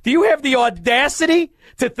 Do you have the audacity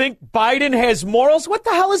to think Biden has morals? What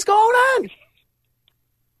the hell is going on?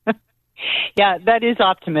 Yeah, that is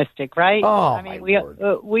optimistic, right? Oh, I mean,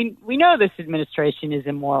 we know this administration is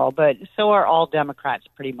immoral, but so are all Democrats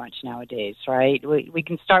pretty much nowadays, right? We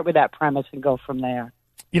can start with that premise and go from there.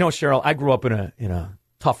 You know, Cheryl, I grew up in a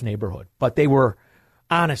tough neighborhood, but they were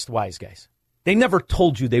honest, wise guys. They never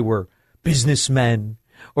told you they were businessmen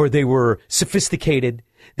or they were sophisticated.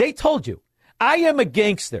 They told you, I am a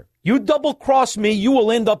gangster. You double cross me, you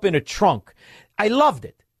will end up in a trunk. I loved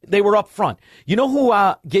it. They were up front. You know who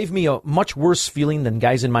gave me a much worse feeling than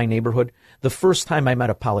guys in my neighborhood? The first time I met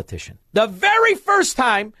a politician. The very first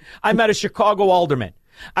time I met a Chicago alderman.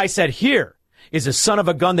 I said, here is a son of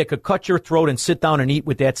a gun that could cut your throat and sit down and eat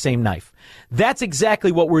with that same knife. That's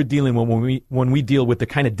exactly what we're dealing with when we deal with the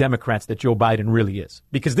kind of Democrats that Joe Biden really is.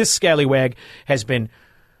 Because this scallywag has been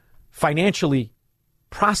financially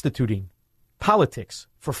prostituting politics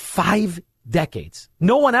for 5 Decades.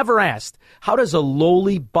 No one ever asked, how does a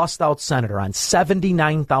lowly bust-out senator on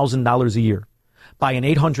 $79,000 a year buy an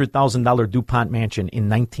 $800,000 DuPont mansion in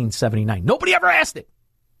 1979? Nobody ever asked it.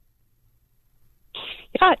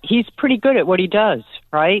 Yeah, he's pretty good at what he does,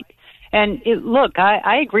 right? And look,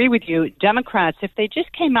 I agree with you. Democrats, if they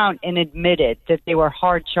just came out and admitted that they were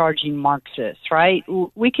hard-charging Marxists, right,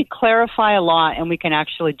 we could clarify a lot and we can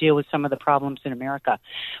actually deal with some of the problems in America.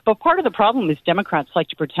 But part of the problem is Democrats like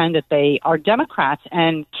to pretend that they are Democrats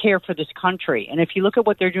and care for this country. And if you look at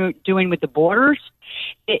what they're doing with the borders,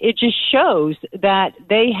 it just shows that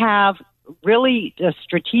they have really a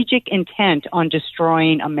strategic intent on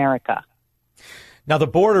destroying America. Now, the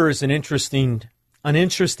border is an interesting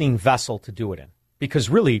vessel to do it in,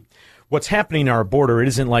 because really what's happening in our border, it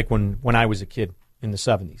isn't like when I was a kid in the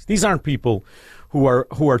 70s. These aren't people who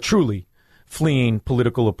are truly fleeing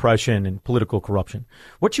political oppression and political corruption.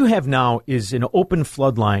 What you have now is an open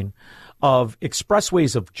floodline of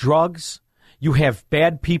expressways of drugs. You have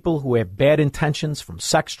bad people who have bad intentions, from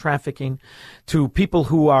sex trafficking to people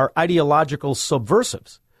who are ideological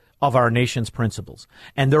subversives of our nation's principles.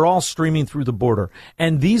 And they're all streaming through the border.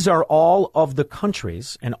 And these are all of the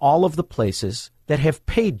countries and all of the places that have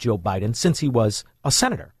paid Joe Biden since he was a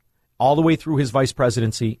senator, all the way through his vice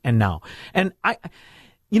presidency and now. And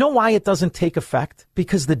you know why it doesn't take effect?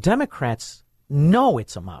 Because the Democrats know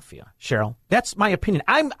it's a mafia, Cheryl. That's my opinion.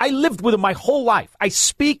 I lived with them my whole life. I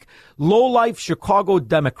speak low-life Chicago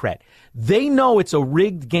Democrat. They know it's a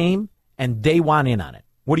rigged game, and they want in on it.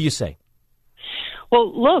 What do you say?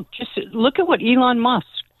 Well, just look at what Elon Musk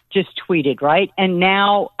just tweeted, right? And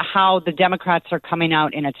now how the Democrats are coming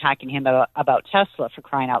out and attacking him about Tesla, for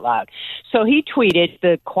crying out loud. So he tweeted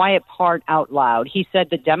the quiet part out loud. He said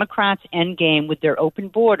the Democrats' end game with their open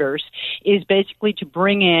borders is basically to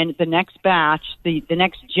bring in the next batch, the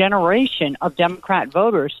next generation of Democrat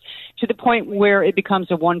voters, to the point where it becomes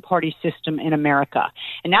a one-party system in America.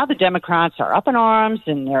 And now the Democrats are up in arms,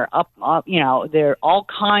 and they're they're all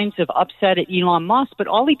kinds of upset at Elon Musk, but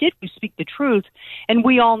all he did was speak the truth, and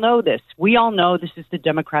we all know this. We all know this is the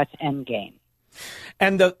Democrats' end game.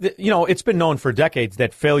 And it's been known for decades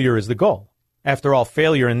that failure is the goal. After all,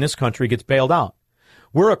 failure in this country gets bailed out.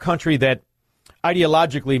 We're a country that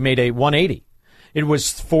ideologically made a 180. It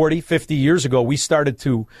was 40, 50 years ago we started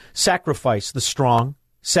to sacrifice the strong,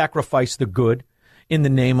 sacrifice the good in the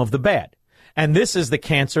name of the bad. And this is the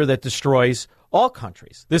cancer that destroys all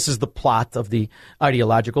countries. This is the plot of the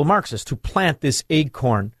ideological Marxists, to plant this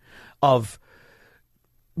acorn of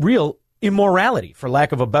real immorality, for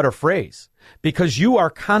lack of a better phrase, because you are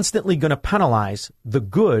constantly going to penalize the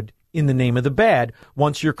good in the name of the bad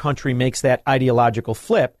once your country makes that ideological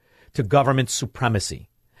flip to government supremacy.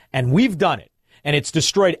 And we've done it. And it's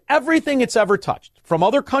destroyed everything it's ever touched, from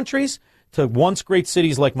other countries to once great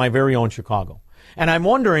cities like my very own Chicago. And I'm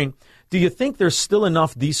wondering, do you think there's still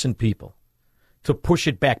enough decent people to push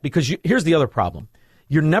it back? Because here's the other problem.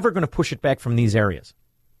 You're never going to push it back from these areas.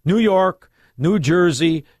 New York, New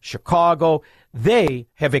Jersey, Chicago, they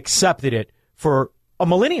have accepted it for a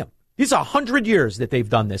millennium. These are 100 years that they've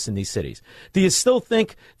done this in these cities. Do you still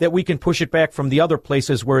think that we can push it back from the other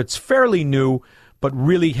places where it's fairly new, but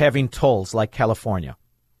really having tolls like California?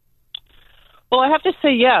 Well, I have to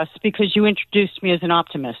say yes, because you introduced me as an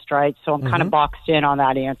optimist, right? So I'm kind of boxed in on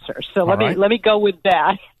that answer. So let me go with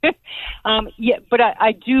that. But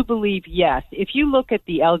I do believe yes. If you look at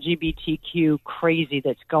the LGBTQ crazy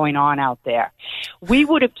that's going on out there, we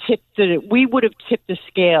would have tipped the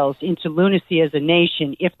scales into lunacy as a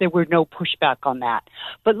nation if there were no pushback on that.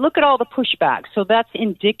 But look at all the pushback. So that's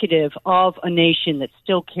indicative of a nation that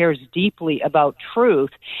still cares deeply about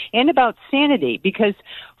truth and about sanity, because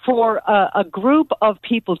for a group of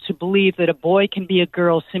people to believe that a boy can be a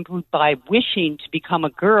girl simply by wishing to become a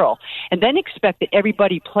girl and then expect that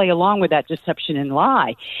everybody play along with that deception and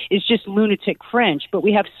lie is just lunatic fringe. But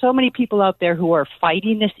we have so many people out there who are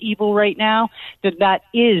fighting this evil right now that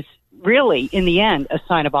is really, in the end, a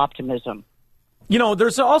sign of optimism. You know,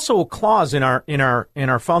 there's also a clause in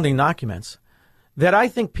our founding documents that I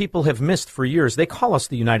think people have missed for years. They call us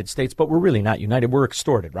the United States, but we're really not united. We're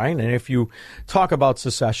extorted, right? And if you talk about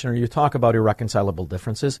secession or you talk about irreconcilable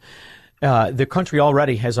differences, the country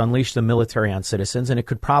already has unleashed the military on citizens, and it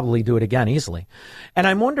could probably do it again easily. And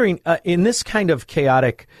I'm wondering, in this kind of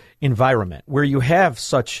chaotic environment where you have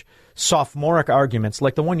such sophomoric arguments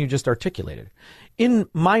like the one you just articulated, in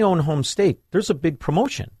my own home state, there's a big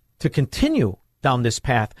promotion to continue down this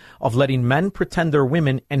path of letting men pretend they're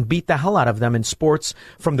women and beat the hell out of them in sports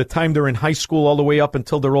from the time they're in high school all the way up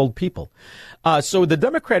until they're old people. So the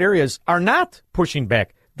Democrat areas are not pushing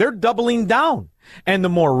back. They're doubling down. And the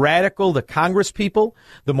more radical the Congress people,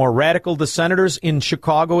 the more radical the senators in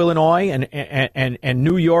Chicago, Illinois, and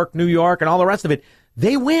New York, and all the rest of it,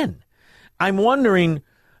 they win. I'm wondering,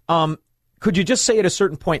 could you just say at a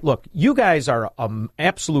certain point, look, you guys are an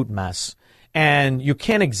absolute mess, and you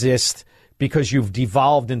can't exist because you've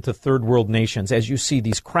devolved into third world nations as you see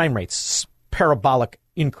these crime rates, parabolic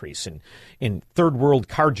increase in third world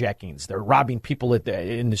carjackings. They're robbing people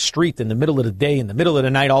in the street in the middle of the day, in the middle of the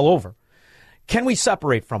night, all over. Can we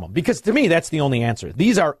separate from them? Because to me, that's the only answer.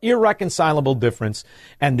 These are irreconcilable difference,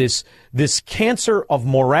 and this cancer of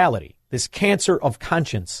morality, this cancer of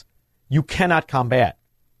conscience, you cannot combat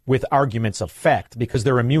with arguments of fact because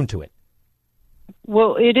they're immune to it.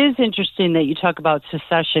 Well, it is interesting that you talk about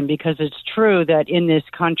secession because it's true that in this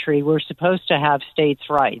country we're supposed to have states'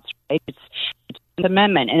 rights, right? It's an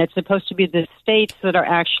amendment, and it's supposed to be the states that are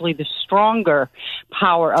actually the stronger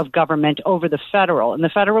power of government over the federal. And the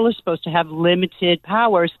federal is supposed to have limited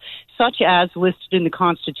powers, such as listed in the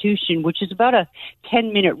Constitution, which is about a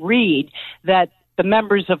 10-minute read that the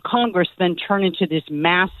members of Congress then turn into this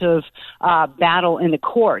massive battle in the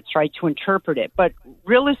courts, right, to interpret it. But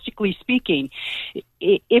realistically speaking,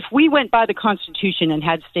 if we went by the Constitution and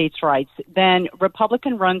had states' rights, then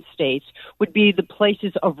Republican-run states would be the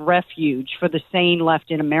places of refuge for the sane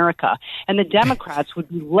left in America. And the Democrats would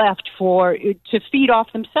be left to feed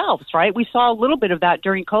off themselves, right? We saw a little bit of that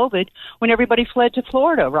during COVID when everybody fled to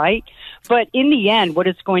Florida, right? But in the end, what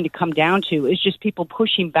it's going to come down to is just people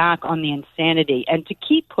pushing back on the insanity and to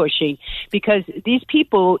keep pushing because these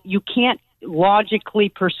people, you can't logically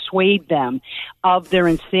persuade them of their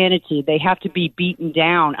insanity. They have to be beaten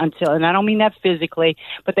down until, and I don't mean that physically,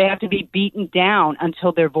 but they have to be beaten down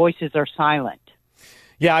until their voices are silent.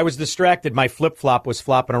 Yeah, I was distracted. My flip-flop was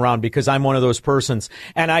flopping around because I'm one of those persons.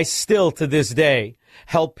 And I still, to this day,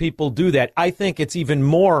 help people do that. I think it's even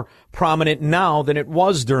more prominent now than it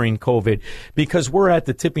was during COVID because we're at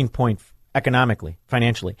the tipping point economically,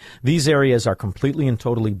 financially. These areas are completely and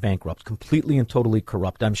totally bankrupt, completely and totally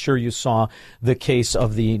corrupt. I'm sure you saw the case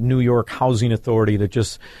of the New York Housing Authority that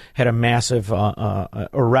just had a massive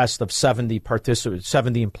arrest of 70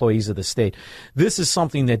 employees of the state. This is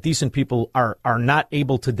something that decent people are not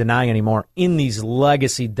able to deny anymore in these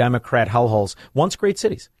legacy Democrat hellholes, once great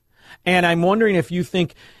cities. And I'm wondering if you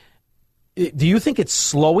think, do you think it's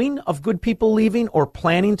slowing of good people leaving or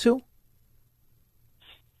planning to?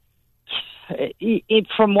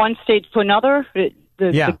 From one state to another, the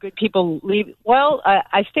good people leave. Well,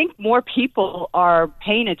 I think more people are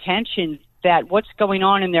paying attention that what's going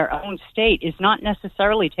on in their own state is not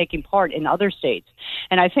necessarily taking part in other states.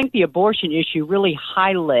 And I think the abortion issue really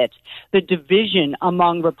highlights the division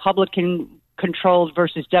among Republican-controlled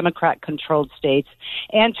versus Democrat-controlled states,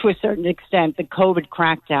 and to a certain extent, the COVID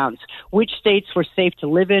crackdowns. Which states were safe to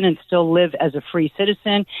live in and still live as a free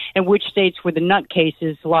citizen, and which states were the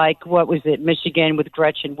nutcases like, Michigan with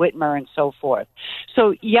Gretchen Whitmer and so forth.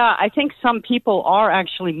 So, yeah, I think some people are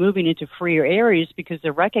actually moving into freer areas because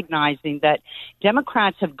they're recognizing that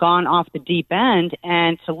Democrats have gone off the deep end,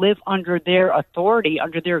 and to live under their authority,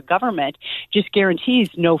 under their government, just guarantees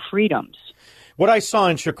no freedoms. What I saw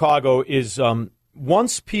in Chicago is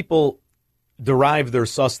once people derive their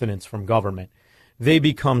sustenance from government, they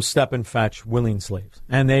become step and fetch willing slaves.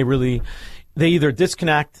 And they either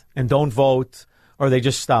disconnect and don't vote or they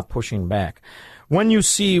just stop pushing back. When you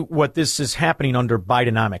see what this is happening under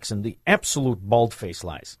Bidenomics and the absolute bald-faced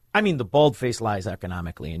lies, I mean the bald-faced lies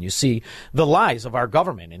economically, and you see the lies of our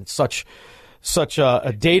government in such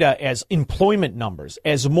a data as employment numbers,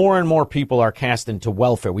 as more and more people are cast into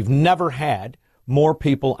welfare. We've never had more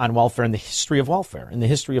people on welfare in the history of welfare, in the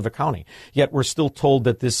history of accounting. Yet we're still told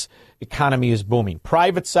that this economy is booming.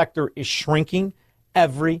 Private sector is shrinking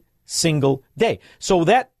every single day. So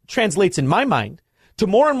that translates in my mind to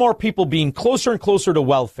more and more people being closer and closer to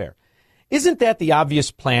welfare. Isn't that the obvious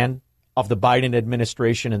plan of the Biden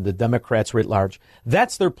administration and the Democrats writ large?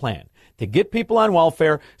 That's their plan, to get people on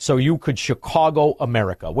welfare so you could Chicago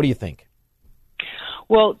America. What do you think?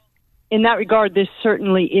 Well, in that regard, this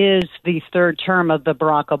certainly is the third term of the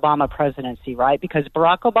Barack Obama presidency, right? Because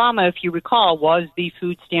Barack Obama, if you recall, was the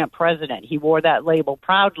food stamp president. He wore that label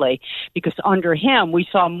proudly because under him, we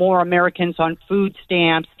saw more Americans on food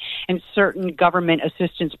stamps and certain government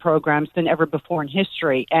assistance programs than ever before in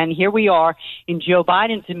history. And here we are in Joe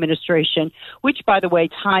Biden's administration, which, by the way,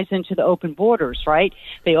 ties into the open borders, right?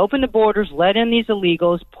 They opened the borders, let in these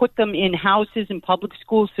illegals, put them in houses and public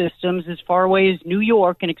school systems as far away as New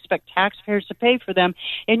York and expect taxpayers to pay for them.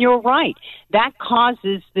 And you're right. That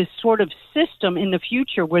causes this sort of system in the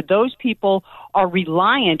future where those people are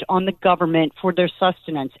reliant on the government for their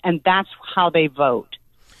sustenance, and that's how they vote.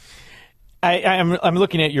 I'm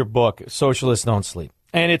looking at your book, Socialists Don't Sleep,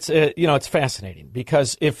 and it's it's fascinating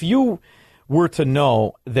because if you were to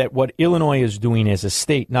know that what Illinois is doing as a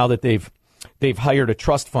state now that they've hired a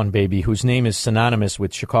trust fund baby whose name is synonymous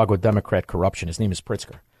with Chicago Democrat corruption. His name is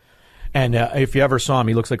Pritzker. And if you ever saw him,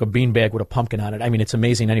 he looks like a beanbag with a pumpkin on it. I mean, it's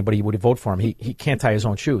amazing anybody would vote for him. He can't tie his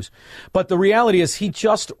own shoes. But the reality is he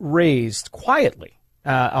just raised quietly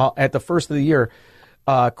at the first of the year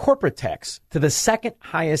corporate tax to the second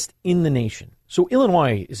highest in the nation. So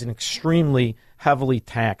Illinois is an extremely heavily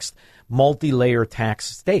taxed, multi-layer tax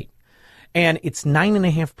state. And it's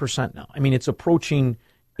 9.5% now. I mean, it's approaching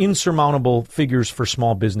insurmountable figures for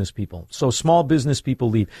small business people. So small business people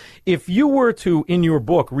leave. If you were to, in your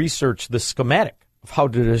book, research the schematic of how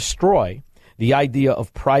to destroy the idea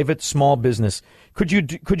of private small business, could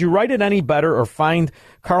you write it any better or find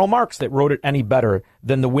Karl Marx that wrote it any better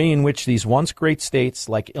than the way in which these once great states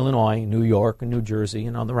like Illinois, New York, and New Jersey,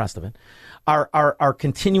 and all the rest of it, are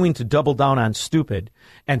continuing to double down on stupid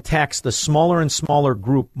and tax the smaller and smaller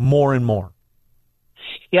group more and more?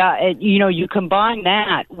 Yeah, and, you combine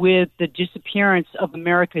that with the disappearance of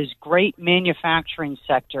America's great manufacturing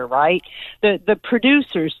sector, right? The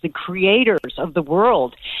producers, the creators of the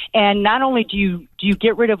world. And not only do you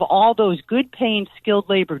get rid of all those good paying skilled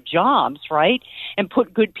labor jobs, right? And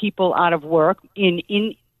put good people out of work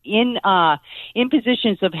in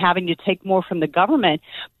positions of having to take more from the government,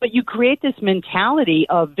 but you create this mentality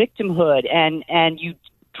of victimhood and you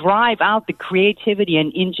drive out the creativity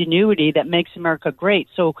and ingenuity that makes America great.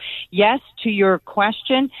 So, yes, to your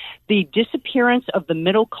question, the disappearance of the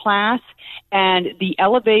middle class and the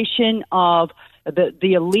elevation of the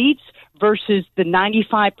elites versus the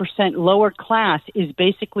 95% lower class is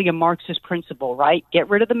basically a Marxist principle, right? Get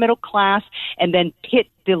rid of the middle class and then pit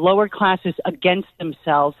the lower classes against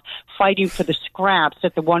themselves, fighting for the scraps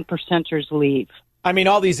that the 1%ers leave. I mean,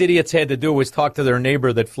 all these idiots had to do was talk to their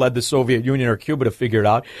neighbor that fled the Soviet Union or Cuba to figure it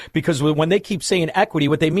out. Because when they keep saying equity,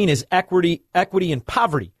 what they mean is equity in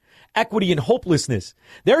poverty, equity in hopelessness.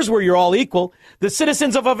 There's where you're all equal. The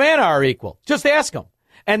citizens of Havana are equal. Just ask them.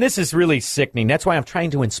 And this is really sickening. That's why I'm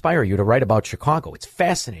trying to inspire you to write about Chicago. It's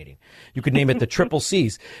fascinating. You could name it the Triple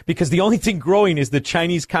C's, because the only thing growing is the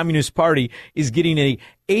Chinese Communist Party is getting a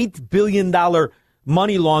 $8 billion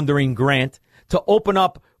money laundering grant to open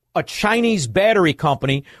up a Chinese battery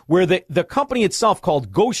company where the company itself,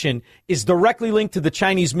 called Goshen, is directly linked to the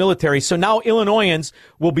Chinese military. So now Illinoisans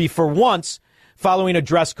will be, for once, following a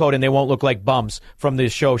dress code and they won't look like bums from the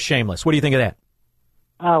show Shameless. What do you think of that?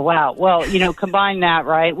 Oh, wow. Well, combine that,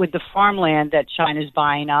 right, with the farmland that China's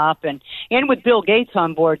buying up and with Bill Gates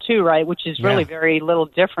on board, too, right, which is really very little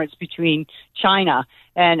difference between China.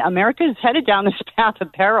 And America's headed down this path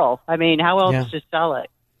of peril. I mean, how else to sell it?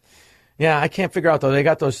 Yeah, I can't figure out, though. They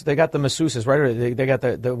got the masseuses, right? They got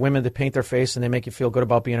the women that paint their face and they make you feel good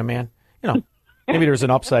about being a man. Maybe there's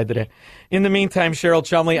an upside to that. In the meantime, Cheryl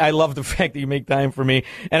Chumley, I love the fact that you make time for me.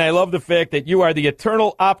 And I love the fact that you are the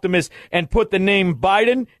eternal optimist and put the name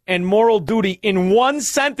Biden and moral duty in one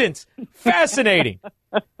sentence. Fascinating.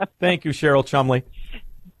 Thank you, Cheryl Chumley.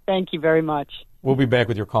 Thank you very much. We'll be back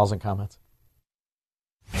with your calls and comments.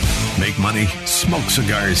 Make money, smoke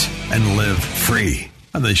cigars, and live free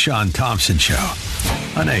on the Sean Thompson Show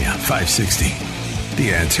on AM 560.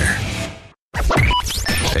 The Answer.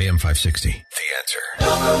 AM 560. The Answer.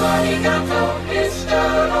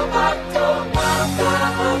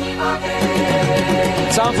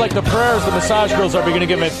 Sounds like the prayers the massage girls are beginning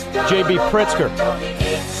to give at J.B. Pritzker.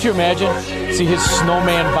 Could you imagine? See his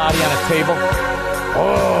snowman body on a table?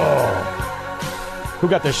 Oh. Who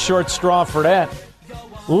got the short straw for that?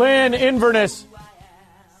 Lynn Inverness.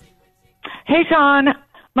 Hey, Sean.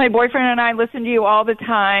 My boyfriend and I listen to you all the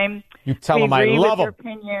time. You tell him I love him. Your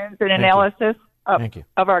opinions and analysis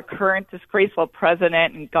of our current disgraceful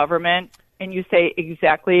president and government, and you say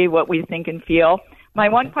exactly what we think and feel. My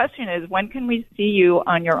one question is, when can we see you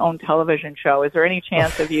on your own television show? Is there any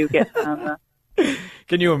chance of you getting on the...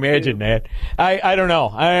 Can you imagine that? I don't know.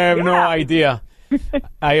 I have no idea.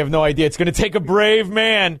 I have no idea. It's going to take a brave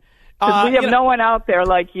man. We have no one out there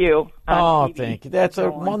like you. Oh, thank you. That's a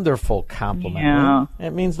wonderful compliment. Yeah. It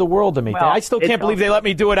means the world to me. Well, I still can't believe they let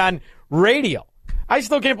me do it on radio. I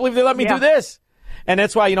still can't believe they let me do this. And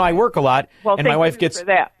that's why, I work a lot. Well, and my wife gets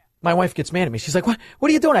mad at me. She's like, what are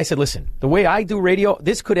you doing? I said, listen, the way I do radio,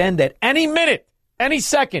 this could end at any minute, any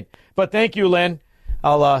second. But thank you, Lynn.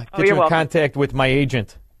 I'll get you in contact with my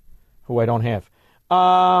agent, who I don't have.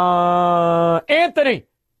 Anthony.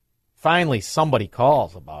 Finally, somebody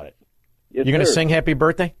calls about it. Yes, you're going to sing happy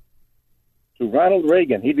birthday? To Ronald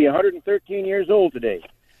Reagan. He'd be 113 years old today.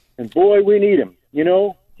 And boy, we need him.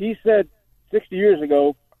 He said 60 years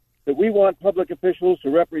ago, that we want public officials to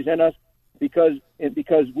represent us because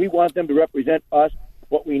we want them to represent us,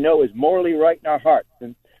 what we know is morally right in our hearts.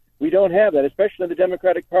 And we don't have that, especially in the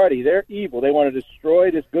Democratic Party. They're evil. They want to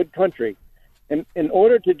destroy this good country. And in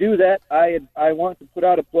order to do that, I want to put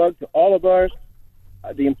out a plug to all of ours.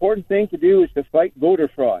 The important thing to do is to fight voter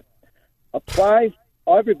fraud.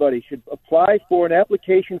 Everybody should apply for an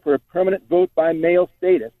application for a permanent vote by mail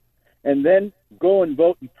status and then go and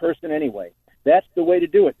vote in person anyway. That's the way to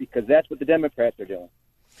do it because that's what the Democrats are doing.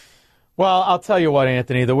 Well, I'll tell you what,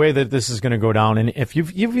 Anthony, the way that this is going to go down, and if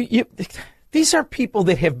these are people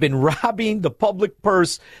that have been robbing the public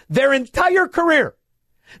purse their entire career.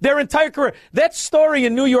 That story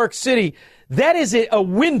in New York City, that is a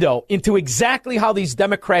window into exactly how these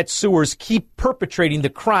Democrat sewers keep perpetrating the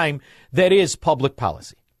crime that is public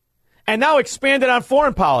policy. And now expanded on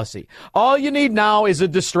foreign policy. All you need now is a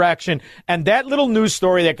distraction, and that little news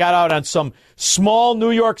story that got out on some small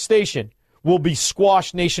New York station will be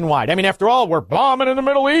squashed nationwide. I mean, after all, we're bombing in the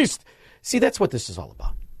Middle East. See, that's what this is all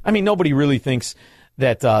about. I mean, nobody really thinks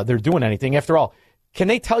that they're doing anything. After all, can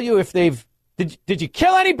they tell you if they've... Did you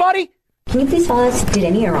kill anybody? Can you please tell us, did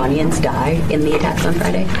any Iranians die in the attacks on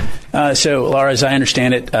Friday? So, Laura, as I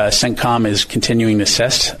understand it, CENTCOM is continuing to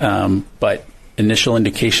assess, but initial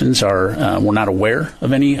indications are we're not aware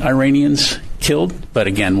of any Iranians killed. But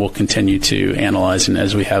again, we'll continue to analyze, and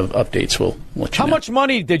as we have updates, we'll let you know. How much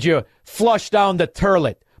money did you flush down the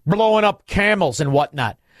toilet, blowing up camels and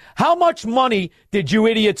whatnot? How much money did you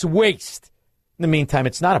idiots waste? In the meantime,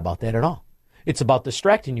 it's not about that at all. It's about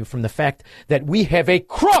distracting you from the fact that we have a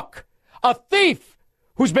crook, a thief,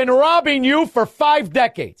 who's been robbing you for 5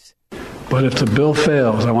 decades. But if the bill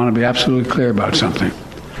fails, I want to be absolutely clear about something.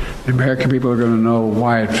 The American people are going to know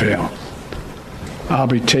why it failed. I'll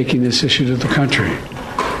be taking this issue to the country,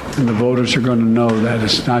 and the voters are going to know that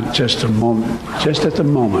it's not just a moment. Just at the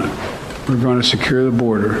moment, we're going to secure the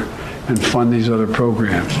border and fund these other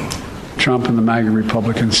programs. Trump and the MAGA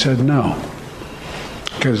Republicans said no,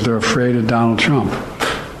 because they're afraid of Donald Trump.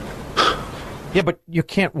 Yeah, but you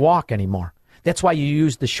can't walk anymore. That's why you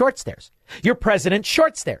use the short stairs. Your president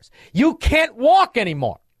short stairs. You can't walk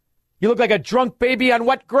anymore. You look like a drunk baby on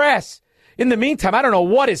wet grass. In the meantime, I don't know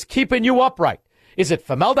what is keeping you upright. Is it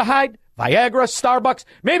formaldehyde, Viagra, Starbucks?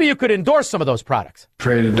 Maybe you could endorse some of those products.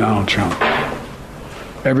 Afraid of Donald Trump.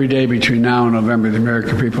 Every day between now and November, the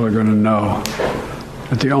American people are going to know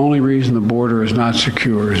that the only reason the border is not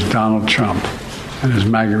secure is Donald Trump and his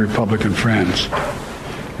MAGA Republican friends.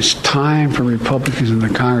 It's time for Republicans in the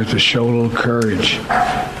Congress to show a little courage,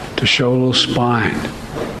 to show a little spine.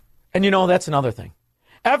 And you know, that's another thing.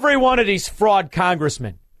 Every one of these fraud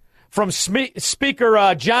congressmen, from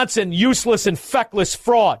Speaker Johnson, useless and feckless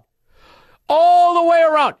fraud, all the way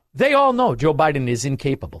around, they all know Joe Biden is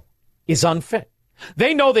incapable, is unfit.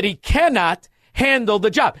 They know that he cannot handle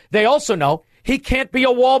the job. They also know he can't be a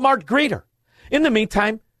Walmart greeter. In the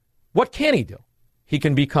meantime, what can he do? He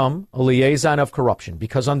can become a liaison of corruption,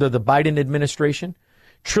 because under the Biden administration,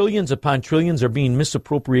 trillions upon trillions are being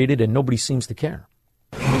misappropriated and nobody seems to care.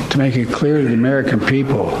 To make it clear to the American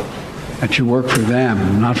people that you work for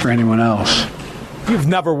them, not for anyone else. You've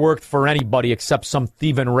never worked for anybody except some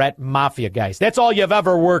thieving rat mafia guys. That's all you've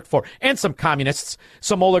ever worked for. And some communists,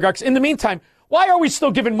 some oligarchs. In the meantime, why are we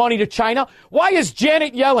still giving money to China? Why is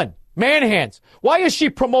Janet Yellen man-hands? Why is she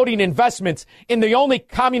promoting investments in the only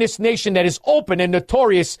communist nation that is open and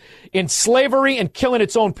notorious in slavery and killing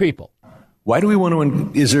its own people? Why do we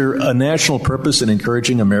want to? Is there a national purpose in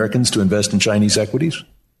encouraging Americans to invest in Chinese equities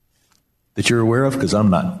that you're aware of? Because I'm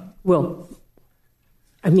not. Well,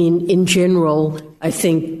 I mean, in general, I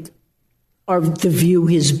think the view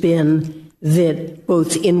has been that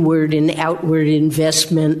both inward and outward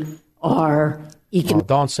investment are economic. Oh,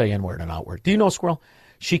 don't say inward and outward. Do you know, Squirrel,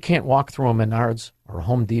 she can't walk through a Menards or a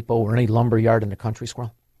Home Depot or any lumber yard in the country,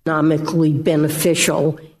 Squirrel? Economically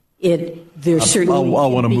beneficial. I'll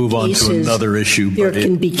want to move on to another issue, but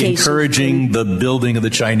encouraging the building of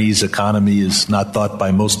the Chinese economy is not thought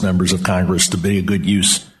by most members of Congress to be a good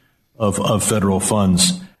use of federal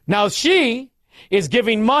funds. Now, she is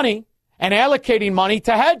giving money and allocating money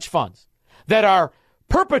to hedge funds that are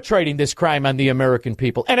perpetrating this crime on the American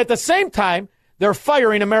people. And at the same time, they're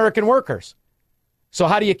firing American workers. So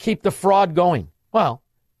how do you keep the fraud going? Well,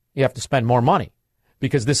 you have to spend more money,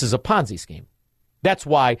 because this is a Ponzi scheme. That's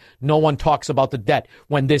why no one talks about the debt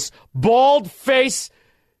when this bald-faced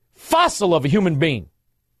fossil of a human being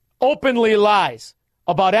openly lies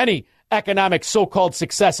about any economic so-called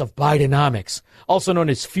success of Bidenomics, also known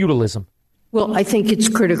as feudalism. Well, I think it's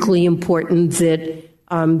critically important that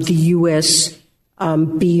the U.S.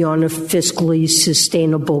 Be on a fiscally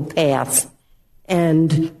sustainable path.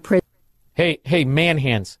 And Hey, man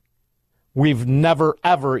hands. We've never,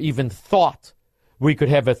 ever even thought we could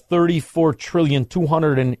have a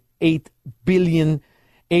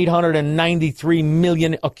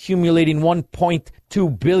 $34,208,893 accumulating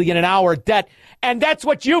 $1.2 billion in our debt. And that's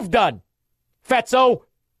what you've done, Fatso.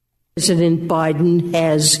 President Biden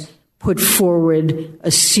has put forward a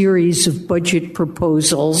series of budget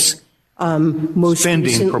proposals, most spending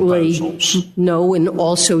recently, proposals. No, and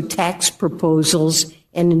also tax proposals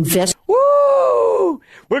and investment. Woo!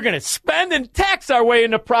 We're going to spend and tax our way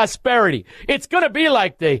into prosperity. It's going to be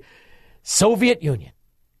like the Soviet Union,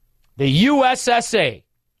 the USSA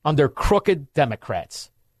under crooked Democrats.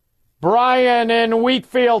 Brian in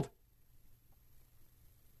Wheatfield.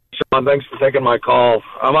 Sean, thanks for taking my call.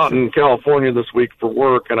 I'm out in California this week for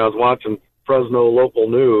work, and I was watching Fresno local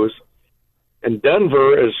news. And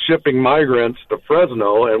Denver is shipping migrants to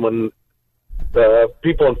Fresno, and when the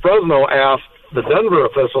people in Fresno asked the Denver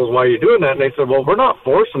officials, why are you doing that? And they said, well, we're not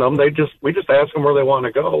forcing them. We just ask them where they want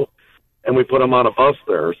to go, and we put them on a bus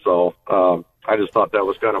there. So I just thought that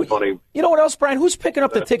was kind of funny. You know what else, Brian? Who's picking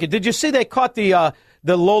up the ticket? Did you see they caught the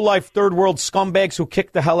low-life third-world scumbags who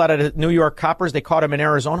kicked the hell out of the New York coppers? They caught them in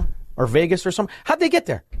Arizona or Vegas or something. How'd they get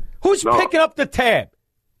there? Who's picking up the tab?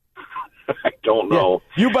 I don't know.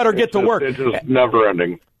 Yeah, you better get to work. It's just never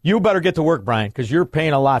ending. You better get to work, Brian, because you're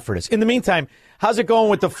paying a lot for this. In the meantime, how's it going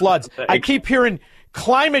with the floods? I keep hearing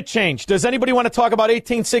climate change. Does anybody want to talk about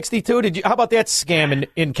 1862? How about that scam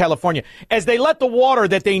in California? As they let the water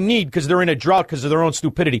that they need because they're in a drought because of their own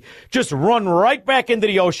stupidity just run right back into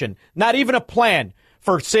the ocean. Not even a plan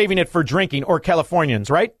for saving it for drinking or Californians,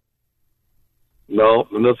 right? No,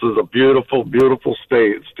 and this is a beautiful, beautiful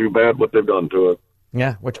state. It's too bad what they've done to it.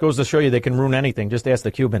 Yeah, which goes to show you they can ruin anything. Just ask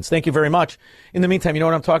the Cubans. Thank you very much. In the meantime, you know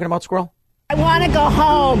what I'm talking about, Squirrel? I want to go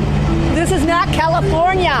home. This is not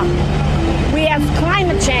California. We have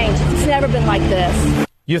climate change. It's never been like this.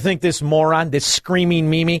 You think this moron, this screaming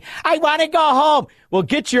Mimi, I want to go home. Well,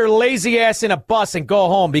 get your lazy ass in a bus and go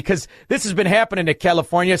home because this has been happening to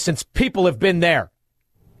California since people have been there.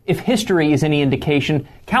 If history is any indication,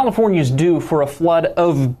 California is due for a flood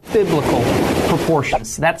of biblical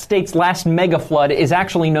proportions. That state's last mega flood is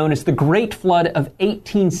actually known as the Great Flood of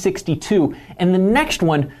 1862, and the next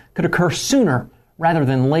one could occur sooner rather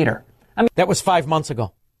than later. That was 5 months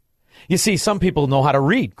ago. You see, some people know how to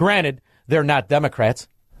read. Granted, they're not Democrats.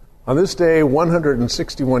 On this day,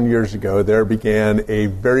 161 years ago, there began a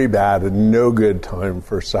very bad and no good time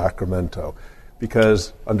for Sacramento.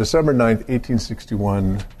 Because on December 9th,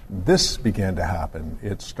 1861, this began to happen.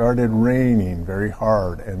 It started raining very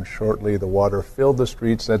hard, and shortly the water filled the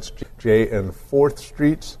streets. That's J and 4th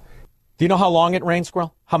Streets. Do you know how long it rained,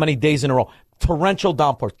 Squirrel? How many days in a row? Torrential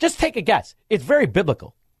downpours. Just take a guess. It's very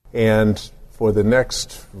biblical. And for the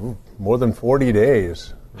next more than 40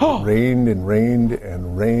 days, it rained and rained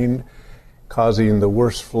and rained, causing the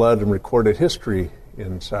worst flood in recorded history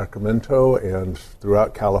in Sacramento and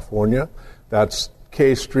throughout California. That's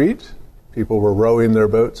K Street. People were rowing their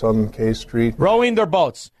boats on K Street. Rowing their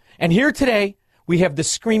boats. And here today, we have the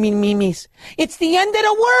screaming Mimis. It's the end of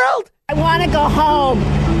the world. I want to go home.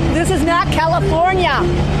 This is not California.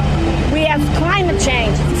 We have climate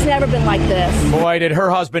change. It's never been like this. Boy, did her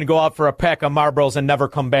husband go out for a pack of Marlboros and never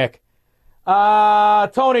come back.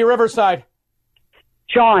 Tony, Riverside.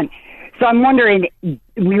 Sean, so I'm wondering,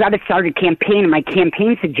 we got to start a campaign. My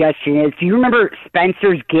campaign suggestion is, do you remember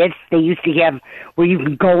Spencer's Gifts? They used to have where you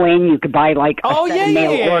could go in, you could buy like a set of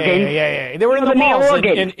mail organs. Yeah. They were in the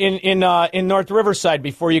malls in North Riverside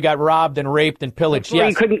before you got robbed and raped and pillaged. Yes.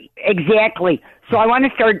 You couldn't, exactly. So I want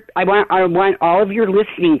to start, I want all of your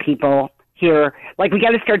listening people here, like we got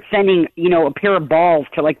to start sending, a pair of balls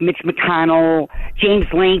to like Mitch McConnell, James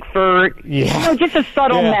Lankford, just a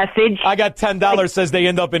subtle message. I got $10 says they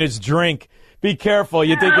end up in his drink. Be careful.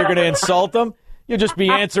 You think you're going to insult him? You'll just be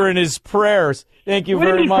answering his prayers. Thank you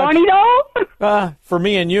very much. Wouldn't it be funny though? For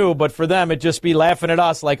me and you, but for them, it'd just be laughing at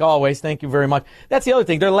us like always. Thank you very much. That's the other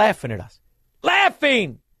thing. They're laughing at us.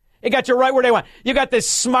 Laughing! They got you right where they want. You got this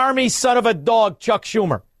smarmy son of a dog, Chuck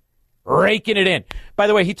Schumer, raking it in. By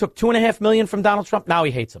the way, he took $2.5 million from Donald Trump. Now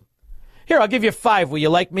he hates him. Here, I'll give you 5. Will you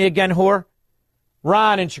like me again, whore?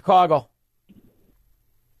 Ron in Chicago.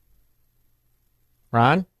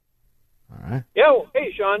 Ron? All right. Yo,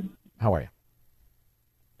 hey, Sean. How are you?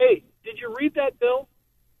 Hey, did you read that bill?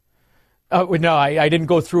 No, I didn't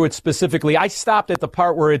go through it specifically. I stopped at the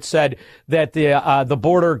part where it said that the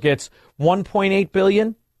border gets $1.8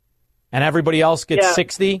 billion and everybody else gets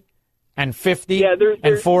 60 and 50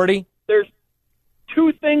 and 40. There's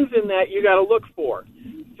 2 things in that you got to look for.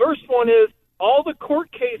 First one is all the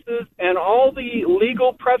court cases and all the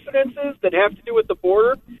legal precedences that have to do with the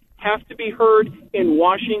border have to be heard in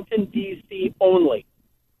Washington, D.C. only.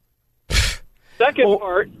 Second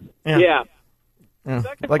part,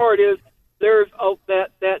 Second part is there's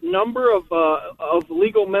that number of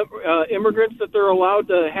legal immigrants that they're allowed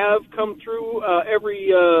to have come through every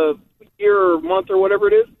year or month or whatever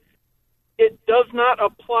it is. It does not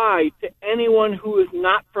apply to anyone who is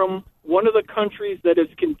not from one of the countries that is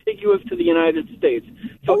contiguous to the United States.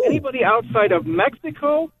 So anybody outside of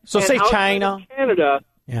Mexico, so and say outside China, of Canada,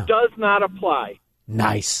 does not apply.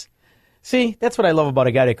 Nice. See, that's what I love about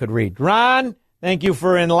a guy that could read. Ron, thank you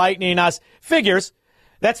for enlightening us. Figures.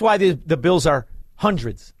 That's why the bills are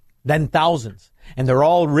hundreds, then thousands. And they're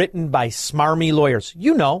all written by smarmy lawyers.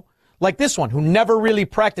 You know, like this one, who never really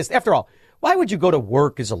practiced. After all, why would you go to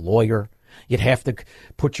work as a lawyer? You'd have to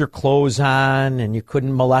put your clothes on, and you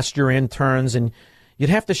couldn't molest your interns, and you'd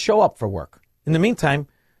have to show up for work. In the meantime,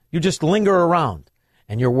 you just linger around,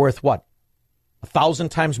 and you're worth what? 1,000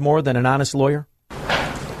 times more than an honest lawyer?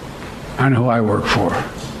 I know who I work for.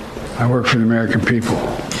 I work for the American people.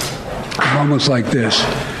 Moments like this,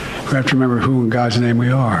 we have to remember who in God's name we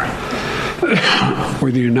are.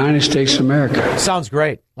 We're the United States of America. Sounds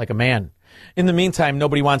great, like a man. In the meantime,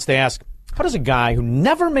 nobody wants to ask, how does a guy who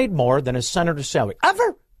never made more than his senator's salary,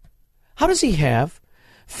 ever, how does he have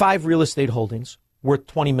 5 real estate holdings worth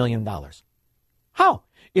 $20 million? How?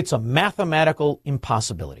 It's a mathematical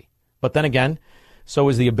impossibility. But then again, so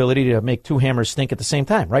is the ability to make 2 hammers stink at the same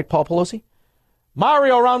time. Right, Paul Pelosi?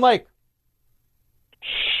 Mario Round Lake.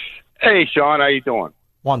 Hey, Sean, how you doing?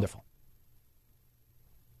 Wonderful.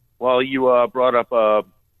 Well, you brought up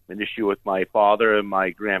an issue with my father and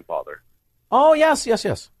my grandfather. Oh, yes.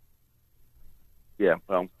 Yeah,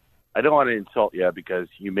 well, I don't want to insult you because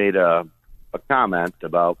you made a comment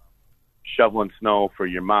about shoveling snow for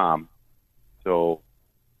your mom, so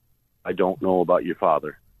I don't know about your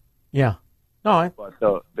father. Yeah. No,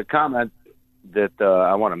 But the comment that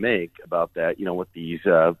I want to make about that, with these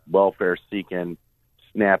welfare-seeking,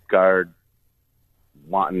 snap guard,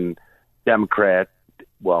 wanting Democrats,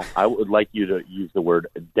 well, I would like you to use the word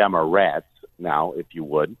Demorats now, if you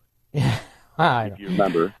would. If you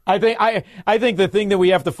remember. I think the thing that we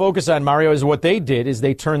have to focus on, Mario, is what they did is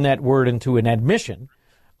they turned that word into an admission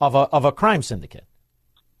of a crime syndicate.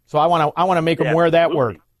 So I want to make them wear that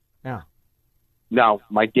word. Yeah. Now,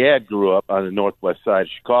 my dad grew up on the northwest side of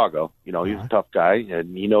Chicago. He's a tough guy,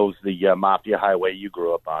 and he knows the Mafia Highway you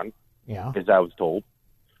grew up on, as I was told.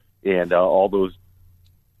 And all those,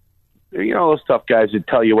 those tough guys that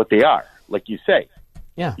tell you what they are, like you say.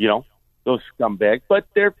 Yeah. Those scumbags. But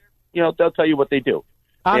they're, they'll tell you what they do.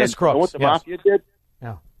 Honest crooks. You know what the Mafia did?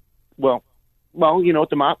 Yeah. Well, you know what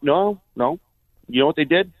the Mafia, no. You know what they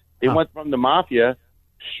did? They went from the Mafia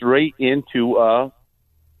straight into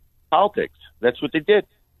politics. That's what they did.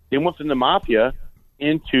 They went from the Mafia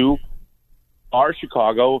into our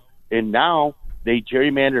Chicago, and now they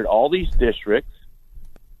gerrymandered all these districts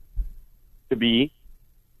to be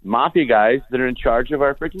Mafia guys that are in charge of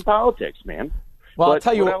our freaking politics, man. Well, I'll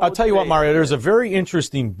tell you what, Mario. There's a very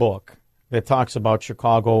interesting book that talks about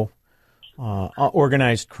Chicago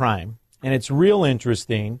organized crime, and it's real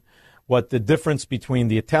interesting what the difference between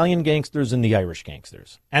the Italian gangsters and the Irish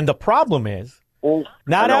gangsters. And the problem is,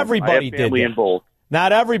 not everybody did that.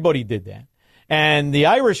 Not everybody did that. And the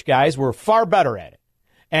Irish guys were far better at it.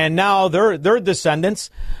 And now their descendants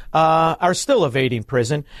are still evading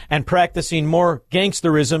prison and practicing more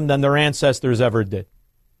gangsterism than their ancestors ever did.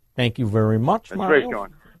 Thank you very much, That's Mario. great,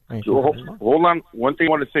 Sean. Thank So, you. hold on. One thing I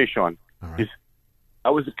want to say, Sean, is I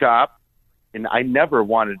was a cop, and I never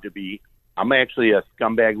wanted to be. I'm actually a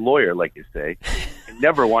scumbag lawyer, like you say. I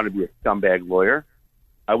never wanted to be a scumbag lawyer.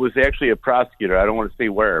 I was actually a prosecutor. I don't want to say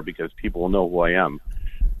where because people will know who I am.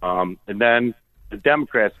 And then the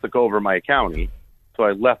Democrats took over my county, so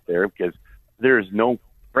I left there because there is no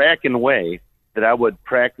fracking way that I would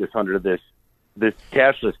practice under this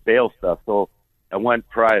cashless bail stuff. So I went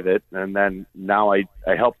private, and then now I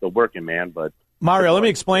help the working man. But Mario, let me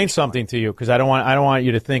explain something to you because I don't want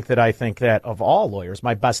you to think that I think that of all lawyers.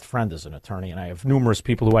 My best friend is an attorney, and I have numerous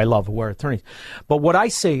people who I love who are attorneys. But what I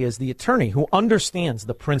say is the attorney who understands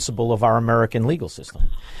the principle of our American legal system,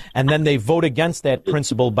 and then they vote against that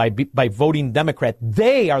principle by voting Democrat.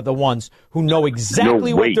 They are the ones who know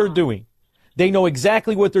exactly what they're doing. They know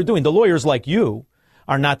exactly what they're doing. The lawyers like you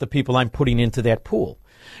are not the people I'm putting into that pool.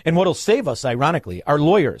 And what will save us, ironically, are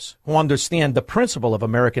lawyers who understand the principle of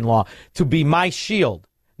American law to be my shield,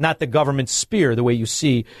 not the government's spear, the way you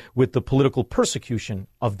see with the political persecution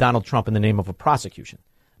of Donald Trump in the name of a prosecution.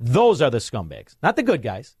 Those are the scumbags, not the good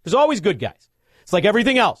guys. There's always good guys. It's like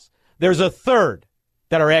everything else. There's a third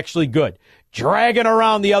that are actually good, dragging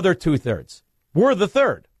around the other two-thirds. We're the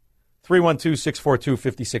third.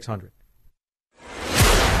 312-642-5600.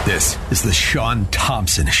 This is the Sean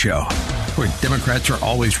Thompson Show, where Democrats are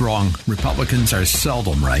always wrong, Republicans are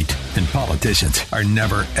seldom right, and politicians are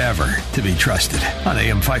never, ever to be trusted. On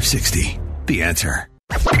AM 560, The Answer.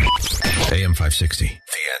 AM 560, The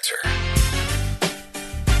Answer.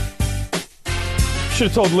 Should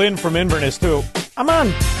have told Lynn from Inverness, too. I'm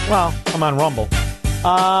on Rumble.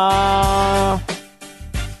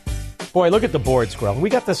 Boy, look at the board, Squirrel. We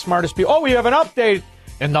got the smartest people. Oh, we have an update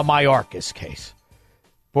in the Mayorkas case.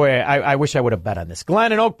 Boy, I wish I would have bet on this.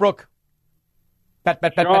 Glenn and Oakbrook. Bet.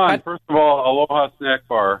 Sean, first of all, Aloha Snack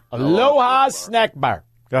Bar. Aloha Snack Bar.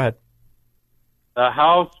 Go ahead. The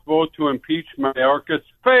House vote to impeach Mayorkas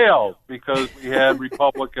failed because we had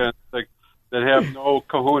Republicans that have no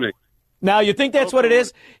kahuna. Now, you think that's what it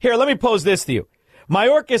is? Here, let me pose this to you.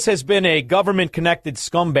 Mayorkas has been a government-connected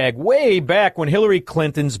scumbag way back when Hillary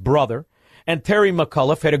Clinton's brother and Terry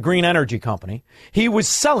McAuliffe had a green energy company. He was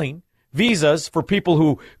selling visas for people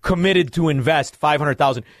who committed to invest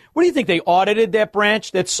 $500,000. What do you think? They audited that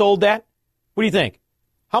branch that sold that? What do you think?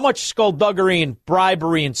 How much skullduggery and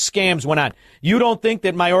bribery and scams went on? You don't think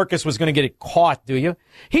that Mayorkas was going to get caught, do you?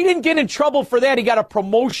 He didn't get in trouble for that. He got a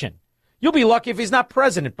promotion. You'll be lucky if he's not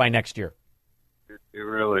president by next year.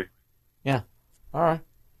 Really? Yeah. All right.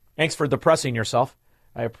 Thanks for depressing yourself.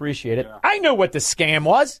 I appreciate it. Yeah. I knew what the scam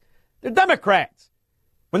was. They're Democrats.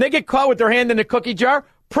 When they get caught with their hand in the cookie jar,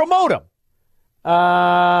 promote them.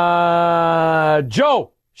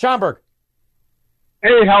 Joe Schomburg.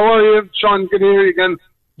 Hey, how are you? Sean, good to hear you again.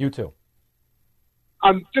 You too.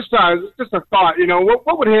 Just a thought. You know,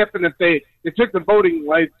 what would happen if they took the voting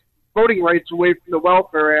rights away from the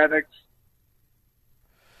welfare addicts?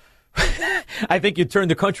 I think you'd turn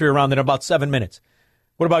the country around in about 7 minutes.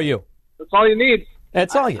 What about you? That's all you need.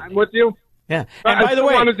 That's all you need. I'm with you. Yeah. And by the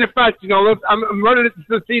way, I want to defect. You know, I'm running it to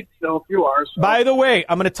the seat still, if you are. So. By the way,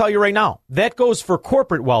 I'm going to tell you right now, that goes for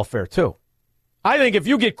corporate welfare, too. I think if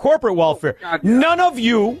you get corporate welfare, none of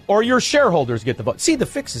you or your shareholders get the vote. See, the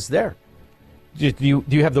fix is there. Do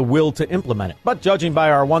you have the will to implement it? But judging by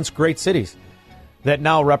our once great cities that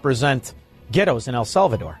now represent ghettos in El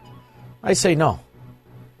Salvador, I say no.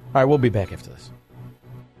 All right, we'll be back after this.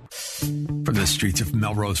 From the streets of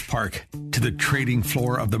Melrose Park to the trading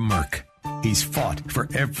floor of the Merc, he's fought for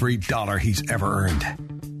every dollar he's ever earned.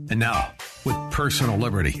 And now, with personal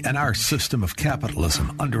liberty and our system of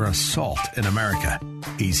capitalism under assault in America,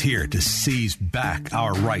 he's here to seize back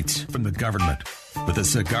our rights from the government. With a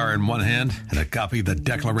cigar in one hand and a copy of the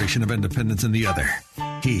Declaration of Independence in the other,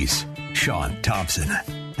 he's Sean Thompson.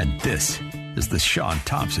 And this is the Sean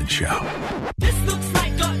Thompson Show. This looks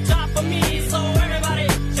like a job for me, so everybody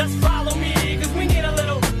just follow me, because we need a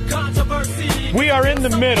little controversy. We are in the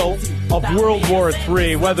middle of World War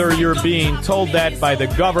III, whether you're being told that by the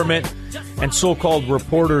government and so-called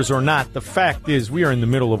reporters or not. The fact is we are in the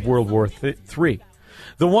middle of World War III.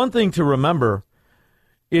 The one thing to remember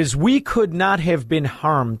is we could not have been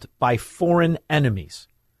harmed by foreign enemies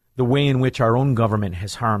the way in which our own government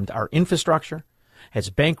has harmed our infrastructure, has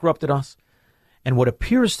bankrupted us, and what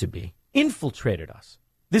appears to be infiltrated us.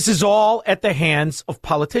 This is all at the hands of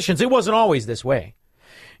politicians. It wasn't always this way.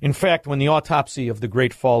 In fact, when the autopsy of the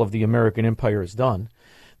great fall of the American empire is done,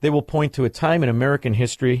 they will point to a time in American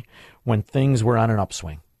history when things were on an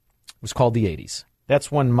upswing. It was called the 80s.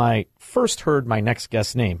 That's when I first heard my next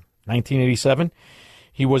guest's name. 1987,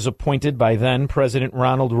 he was appointed by then President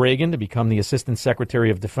Ronald Reagan to become the Assistant Secretary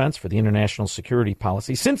of Defense for the International Security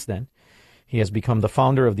Policy. Since then, he has become the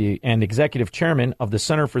founder and executive chairman of the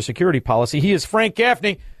Center for Security Policy. He is Frank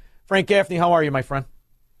Gaffney. Frank Gaffney, how are you, my friend?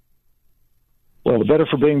 Well, the better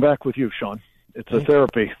for being back with you, Sean. It's a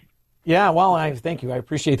therapy. Yeah, well, thank you. I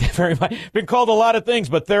appreciate that very much. Been called a lot of things,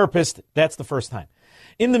 but therapist, that's the first time.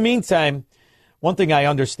 In the meantime, one thing I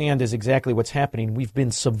understand is exactly what's happening. We've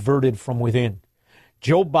been subverted from within.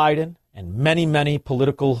 Joe Biden and many, many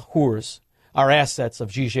political whores are assets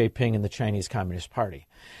of Xi Jinping and the Chinese Communist Party.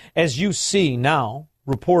 As you see now,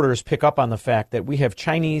 reporters pick up on the fact that we have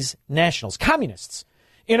Chinese nationals, communists,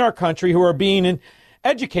 in our country who are being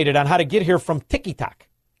educated on how to get here from TikTok,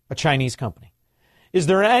 a Chinese company. Is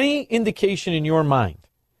there any indication in your mind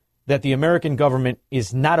that the American government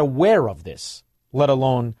is not aware of this, let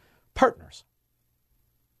alone partners?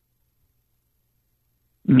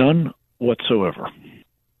 None whatsoever.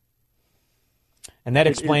 And that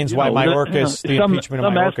explains why Mayorkas, the impeachment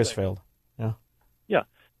of Mayorkas failed. Yeah. Yeah.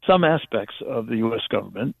 Some aspects of the U.S.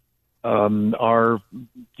 government are,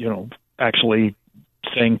 actually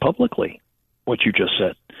saying publicly what you just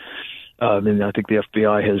said. I mean, I think the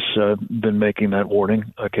FBI has been making that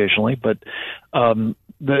warning occasionally. But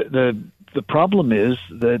the problem is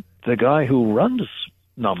that the guy who runs,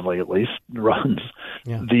 nominally at least, runs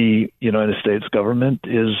the United States government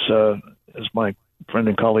is, as my friend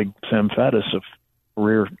and colleague Sam Faddis, a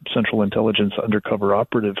career Central Intelligence undercover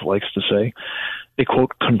operative, likes to say, a,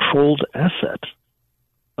 quote, controlled asset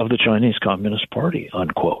of the Chinese Communist Party,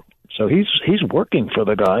 unquote. So he's working for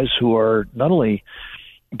the guys who are not only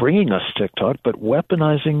bringing us TikTok, but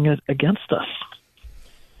weaponizing it against us.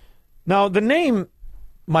 Now, the name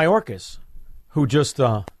Mayorkas, who just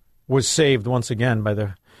was saved once again by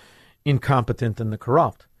the incompetent and the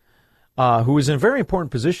corrupt, who is in a very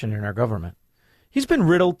important position in our government, he's been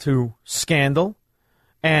riddled to scandal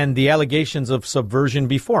and the allegations of subversion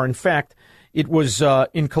before. In fact, it was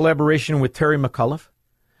in collaboration with Terry McAuliffe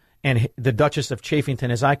and the Duchess of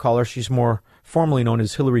Chaffington, as I call her. She's more formally known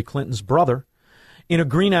as Hillary Clinton's brother, in a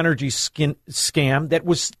green energy scam that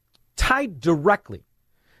was tied directly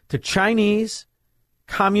to Chinese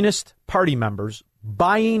Communist Party members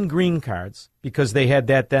buying green cards, because they had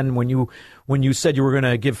that then when you said you were going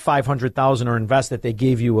to give $500,000 or invest it, they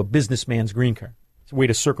gave you a businessman's green card. It's a way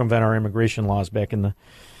to circumvent our immigration laws back in the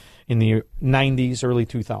 90s, early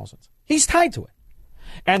 2000s. He's tied to it.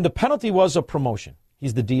 And the penalty was a promotion.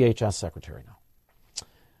 He's the DHS secretary now.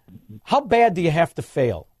 How bad do you have to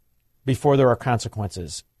fail before there are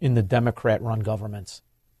consequences in the Democrat-run governments?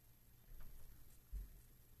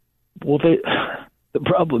 Well, the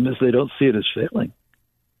problem is they don't see it as failing.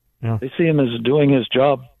 Yeah. They see him as doing his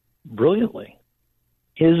job brilliantly.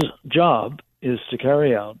 His job is to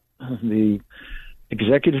carry out the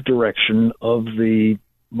executive direction of the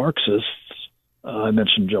Marxists. I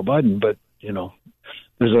mentioned Joe Biden, but,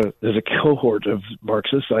 there's a cohort of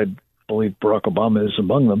Marxists, I believe Barack Obama is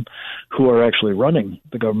among them, who are actually running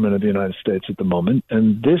the government of the United States at the moment.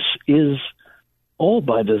 And this is all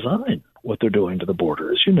by design, what they're doing to the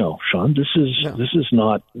border. As you know, Sean, this is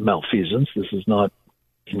not malfeasance. This is not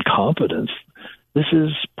incompetence. This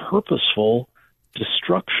is purposeful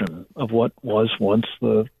destruction of what was once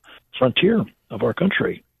the frontier of our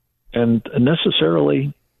country, and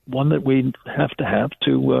necessarily one that we have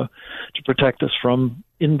to protect us from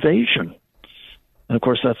invasion. And of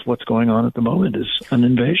course, that's what's going on at the moment, is an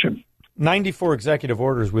invasion. 94 executive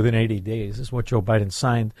orders within 80 days is what Joe Biden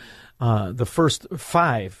signed. The first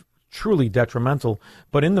 5 truly detrimental,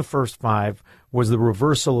 but in the first 5 was the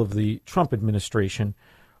reversal of the Trump administration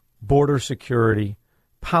border security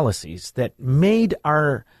policies that made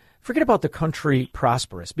forget about the country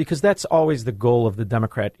prosperous, because that's always the goal of the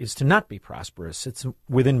Democrat, is to not be prosperous. It's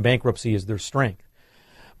within bankruptcy is their strength.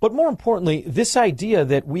 But more importantly, this idea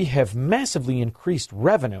that we have massively increased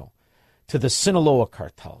revenue to the Sinaloa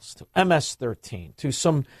cartels, to MS-13, to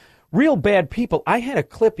some real bad people. I had a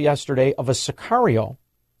clip yesterday of a Sicario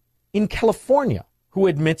in California who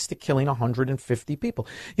admits to killing 150 people.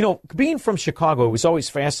 Being from Chicago, it was always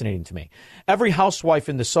fascinating to me. Every housewife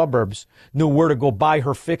in the suburbs knew where to go buy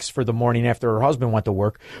her fix for the morning after her husband went to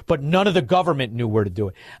work, but none of the government knew where to do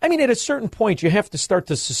it. I mean, at a certain point, you have to start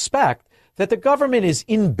to suspect that the government is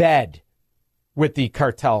in bed with the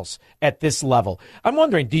cartels at this level. I'm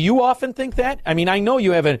wondering, do you often think that? I mean, I know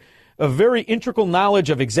you have a very integral knowledge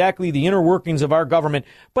of exactly the inner workings of our government,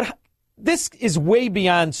 but this is way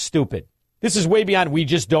beyond stupid. This is way beyond we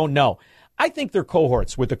just don't know. I think they're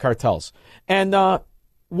cohorts with the cartels. And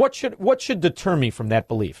what should deter me from that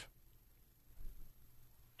belief?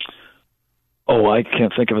 Oh, I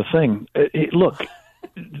can't think of a thing. Look,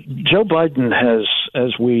 Joe Biden has,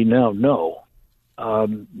 as we now know,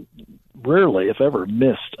 rarely, if ever,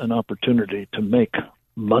 missed an opportunity to make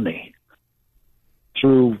money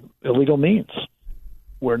through illegal means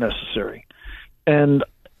where necessary. And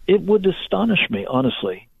it would astonish me,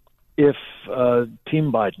 honestly, if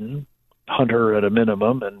Team Biden, Hunter at a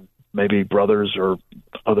minimum, and maybe brothers or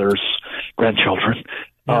others,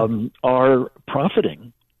 grandchildren, are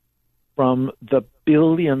profiting from the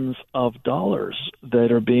billions of dollars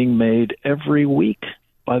that are being made every week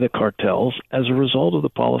by the cartels as a result of the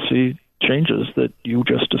policy changes that you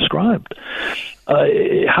just described.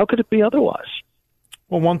 How could it be otherwise?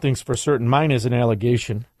 Well, one thing's for certain. Mine is an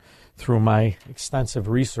allegation through my extensive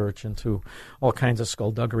research into all kinds of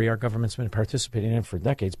skullduggery our government's been participating in for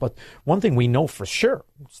decades. But one thing we know for sure,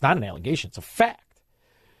 it's not an allegation, it's a fact.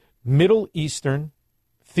 Middle Eastern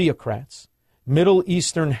theocrats, Middle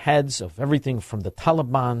Eastern heads of everything from the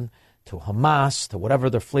Taliban to Hamas to whatever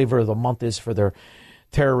the flavor of the month is for their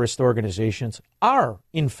terrorist organizations are,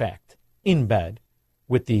 in fact, in bed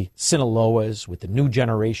with the Sinaloas, with the New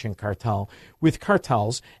Generation cartel, with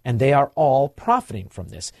cartels, and they are all profiting from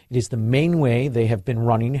this. It is the main way they have been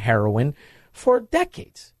running heroin for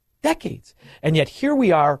decades. And yet here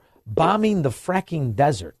we are bombing the fracking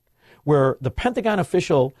desert, where the Pentagon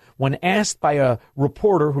official, when asked by a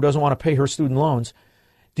reporter who doesn't want to pay her student loans,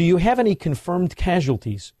 do you have any confirmed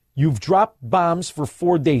casualties? You've dropped bombs for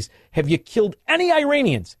 4 days. Have you killed any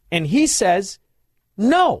Iranians? And he says,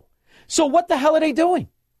 no. So what the hell are they doing?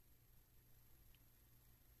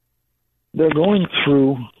 They're going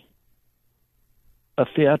through a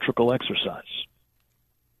theatrical exercise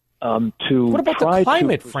to try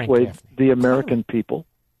to persuade the American people.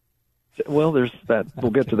 Well, there's that.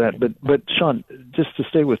 We'll get to that. But Sean, just to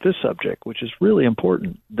stay with this subject, which is really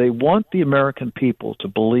important, they want the American people to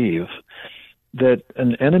believe that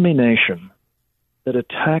an enemy nation that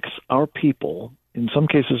attacks our people, in some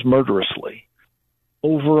cases murderously,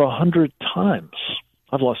 over 100 times,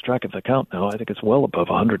 I've lost track of the count now, I think it's well above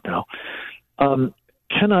 100 now,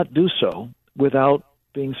 cannot do so without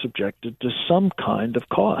being subjected to some kind of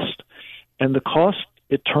cost. And the cost,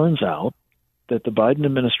 it turns out, that the Biden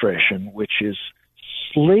administration, which is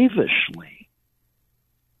slavishly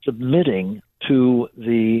submitting to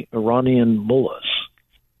the Iranian mullahs,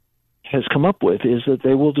 has come up with is that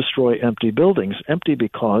they will destroy empty buildings, empty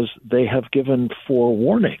because they have given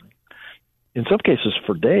forewarning, in some cases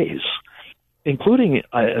for days, including,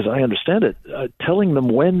 as I understand it, telling them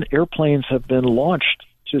when airplanes have been launched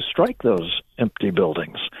to strike those empty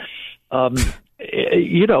buildings.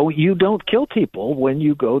 You don't kill people when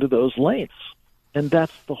you go to those lengths. And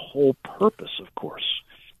that's the whole purpose, of course,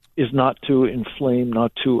 is not to inflame,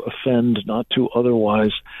 not to offend, not to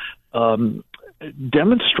otherwise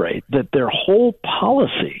demonstrate that their whole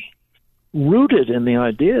policy, rooted in the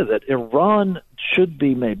idea that Iran should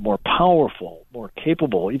be made more powerful, more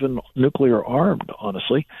capable, even nuclear armed,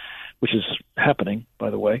 honestly, which is happening, by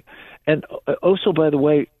the way. And also, by the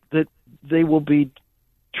way, that they will be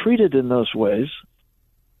treated in those ways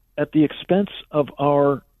at the expense of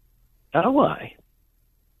our ally,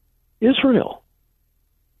 Israel,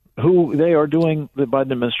 who they are doing, the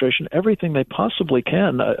Biden administration, everything they possibly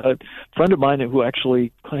can. A friend of mine who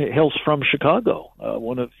actually hails from Chicago,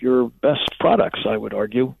 one of your best products, I would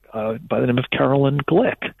argue, by the name of Carolyn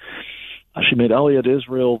Glick. She made Aliyah to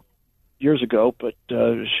Israel years ago, but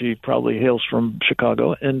she probably hails from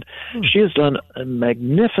Chicago. And she has done a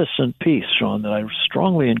magnificent piece, Sean, that I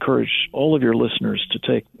strongly encourage all of your listeners to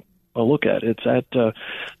take a look at. It's at the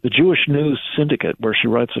Jewish News Syndicate, where she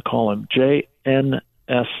writes a column, JNS.org.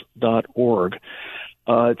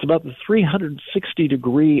 It's about the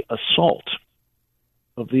 360-degree assault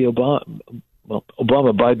of the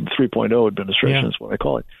Obama-Biden 3.0 administration is what I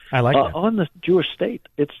call it. I like that. On the Jewish state.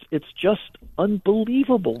 It's just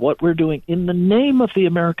unbelievable what we're doing in the name of the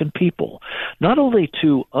American people, not only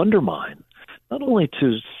to undermine, not only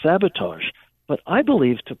to sabotage, but I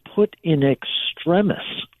believe to put in extremis,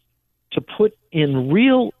 to put in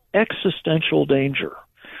real existential danger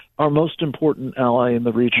our most important ally in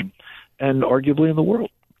the region and arguably in the world.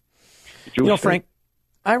 Frank,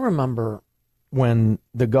 I remember when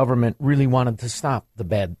the government really wanted to stop the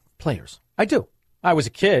bad players. I do. I was a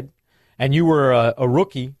kid, and you were a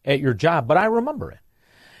rookie at your job, but I remember it.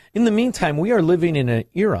 In the meantime, we are living in an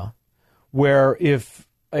era where if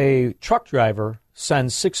a truck driver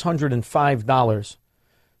sends $605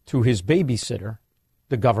 to his babysitter,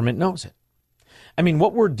 the government knows it. I mean,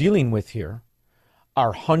 what we're dealing with here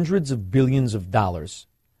are hundreds of billions of dollars,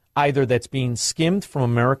 either that's being skimmed from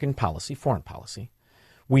American policy, foreign policy.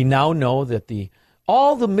 We now know that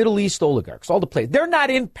all the Middle East oligarchs, all the players, they're not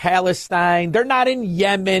in Palestine, they're not in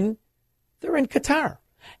Yemen, they're in Qatar.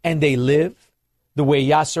 And they live the way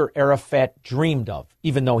Yasser Arafat dreamed of,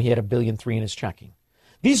 even though he had $1.3 billion in his checking.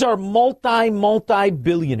 These are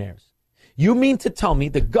multi-billionaires. You mean to tell me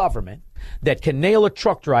the government that can nail a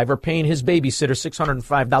truck driver paying his babysitter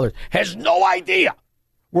 $605 has no idea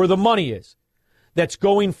where the money is that's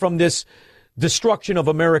going from this destruction of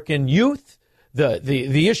American youth,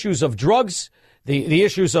 the issues of drugs, the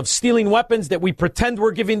issues of stealing weapons that we pretend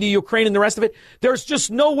we're giving to Ukraine and the rest of it? There's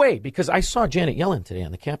just no way, because I saw Janet Yellen today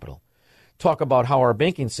on the Capitol talk about how our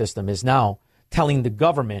banking system is now telling the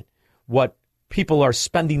government what people are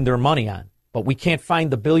spending their money on, but we can't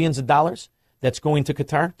find the billions of dollars that's going to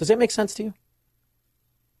Qatar. Does that make sense to you?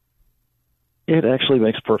 It actually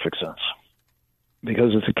makes perfect sense,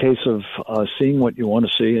 because it's a case of seeing what you want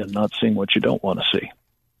to see and not seeing what you don't want to see.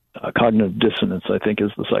 Cognitive dissonance, I think,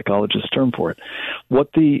 is the psychologist's term for it.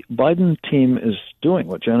 What the Biden team is doing,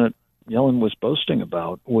 what Janet Yellen was boasting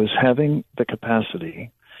about, was having the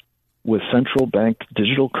capacity with central bank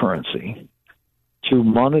digital currency to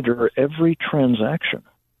monitor every transaction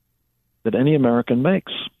that any American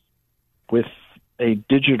makes with a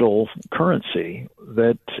digital currency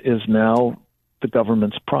that is now the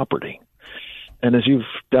government's property. And as you've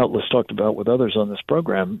doubtless talked about with others on this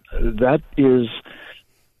program, that is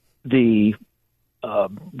the, I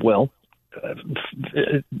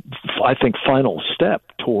think, final step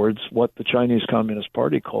towards what the Chinese Communist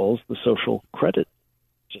Party calls the social credit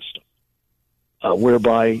system,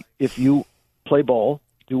 whereby if you play ball,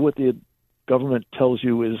 do what the government tells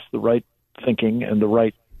you is the right thinking and the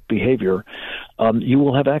right behavior, you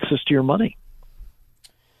will have access to your money.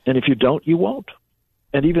 And if you don't, you won't.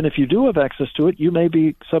 And even if you do have access to it, you may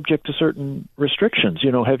be subject to certain restrictions.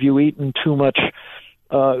 You know, have you eaten too much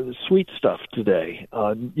sweet stuff today?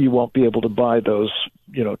 You won't be able to buy those,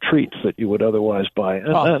 treats that you would otherwise buy,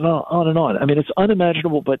 and on and on. I mean, it's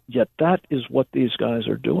unimaginable, but yet that is what these guys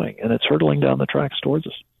are doing, and it's hurtling down the tracks towards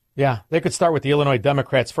us. Yeah, they could start with the Illinois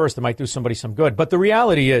Democrats first. It might do somebody some good. But the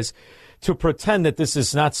reality is, to pretend that this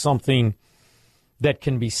is not something that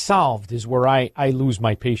can be solved is where I lose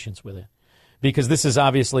my patience with it. Because this is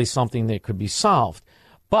obviously something that could be solved.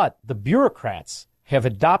 But the bureaucrats have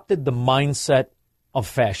adopted the mindset of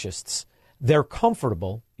fascists. They're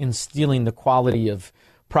comfortable in stealing the quality of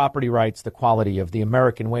property rights, the quality of the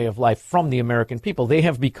American way of life from the American people. They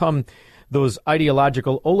have become those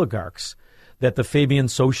ideological oligarchs that the Fabian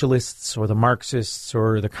socialists or the Marxists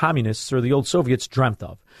or the communists or the old Soviets dreamt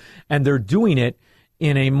of. And they're doing it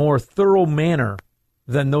in a more thorough manner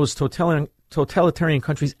than those totalitarian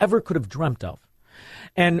countries ever could have dreamt of.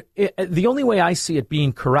 And the only way I see it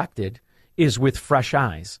being corrected is with fresh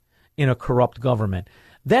eyes in a corrupt government.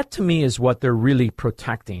 That, to me, is what they're really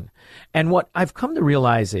protecting. And what I've come to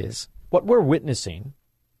realize is what we're witnessing,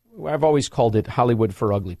 I've always called it Hollywood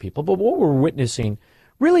for ugly people, but what we're witnessing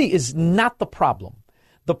really is not the problem.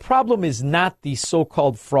 The problem is not the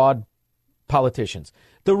so-called fraud politicians.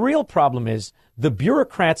 The real problem is the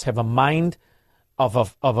bureaucrats have a mind of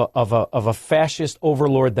a fascist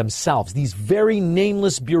overlord themselves. These very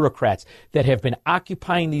nameless bureaucrats that have been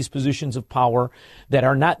occupying these positions of power that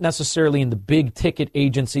are not necessarily in the big ticket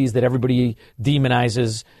agencies that everybody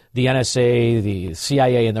demonizes, the NSA, the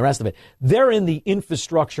CIA, and the rest of it. They're in the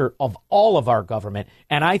infrastructure of all of our government,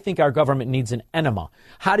 and I think our government needs an enema.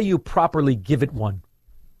 How do you properly give it one?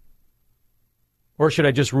 Or should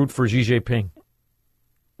I just root for Xi Jinping?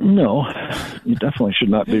 No, you definitely should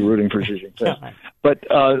not be rooting for Xi Jinping. But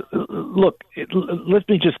look, let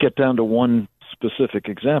me just get down to one specific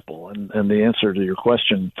example, and the answer to your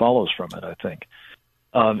question follows from it, I think.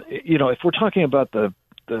 If we're talking about the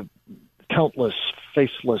countless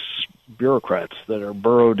faceless bureaucrats that are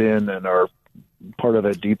burrowed in and are part of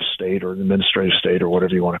a deep state or an administrative state or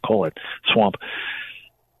whatever you want to call it, swamp,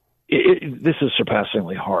 this is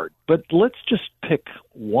surpassingly hard. But let's just pick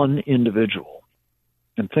one individual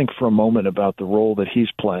and think for a moment about the role that he's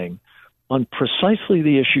playing on precisely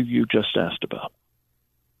the issue you just asked about.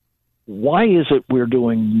 Why is it we're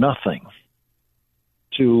doing nothing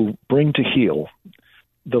to bring to heel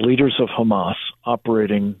the leaders of Hamas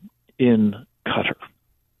operating in Qatar?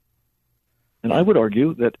 And I would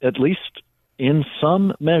argue that at least in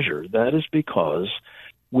some measure, that is because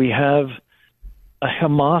we have a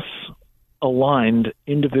Hamas-aligned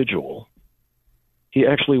individual. He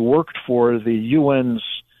actually worked for the UN's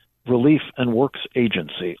Relief and Works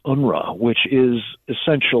Agency, UNRWA, which is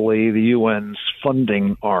essentially the UN's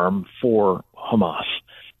funding arm for Hamas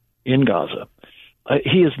in Gaza.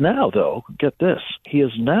 He is now, though, get this, he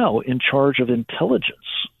is now in charge of intelligence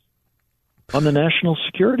on the National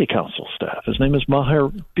Security Council staff. His name is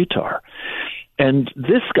Maher Bitar. And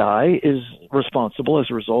this guy is responsible, as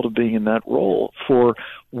a result of being in that role, for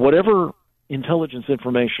whatever intelligence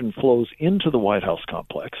information flows into the White House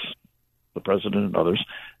complex, the president and others,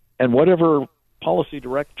 and whatever policy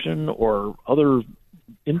direction or other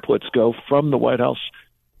inputs go from the White House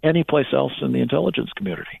anyplace else in the intelligence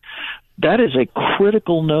community. That is a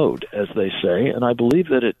critical node, as they say, and I believe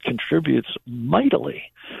that it contributes mightily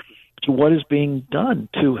to what is being done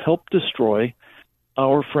to help destroy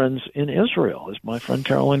our friends in Israel, as my friend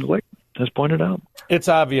Caroline Glick has pointed out. It's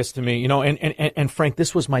obvious to me, and Frank,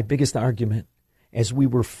 this was my biggest argument as we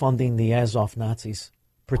were funding the Azov Nazis,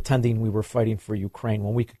 pretending we were fighting for Ukraine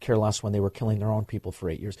when we could care less when they were killing their own people for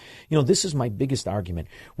 8 years. This is my biggest argument.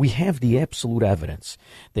 We have the absolute evidence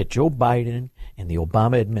that Joe Biden and the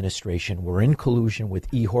Obama administration were in collusion with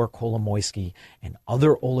Ihor Kolomoisky and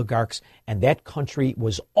other oligarchs, and that country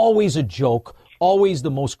was always a joke, always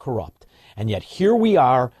the most corrupt. And yet here we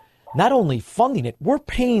are, not only funding it, we're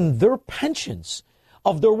paying their pensions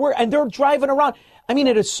of their work, and they're driving around. I mean,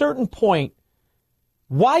 at a certain point,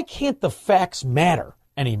 Why can't the facts matter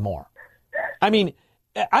anymore? I mean,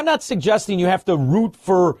 I'm not suggesting you have to root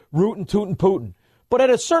for rootin' tootin' Putin, but at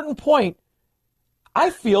a certain point, I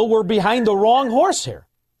feel we're behind the wrong horse here.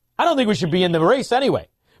 I don't think we should be in the race anyway.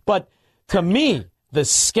 But to me, the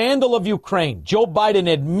scandal of Ukraine, Joe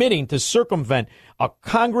Biden admitting to circumvent a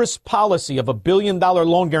Congress policy of $1 billion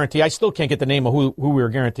loan guarantee. I still can't get the name of who we were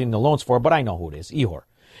guaranteeing the loans for, but I know who it is, Ihor.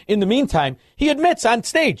 In the meantime, he admits on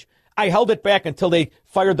stage, I held it back until they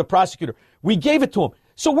fired the prosecutor. We gave it to him.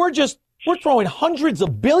 So we're throwing hundreds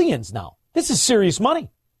of billions now. This is serious money.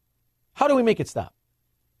 How do we make it stop?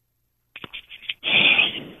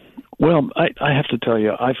 Well, I have to tell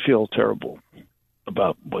you, I feel terrible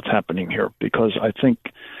about what's happening here because I think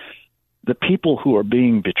the people who are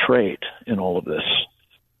being betrayed in all of this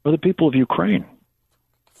are the people of Ukraine.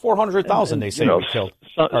 400,000, they say, we killed.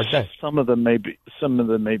 Some of them may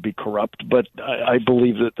be corrupt, but I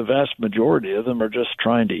believe that the vast majority of them are just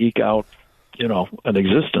trying to eke out, an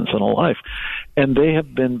existence and a life. And they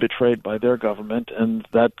have been betrayed by their government, and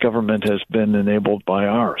that government has been enabled by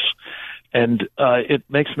ours. And it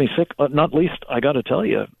makes me sick, not least, I got to tell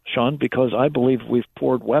you, Sean, because I believe we've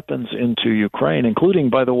poured weapons into Ukraine, including,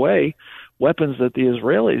 by the way, weapons that the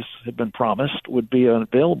Israelis had been promised would be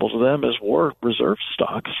available to them as war reserve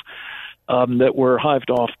stocks that were hived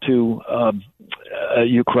off to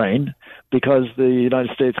Ukraine because the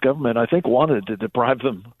United States government, I think, wanted to deprive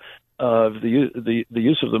them of the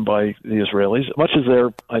use of them by the Israelis, much as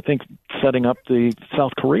they're, I think, setting up the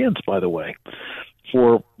South Koreans, by the way,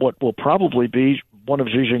 for what will probably be one of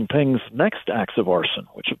Xi Jinping's next acts of arson,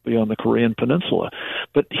 which will be on the Korean Peninsula.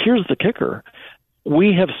 But here's the kicker.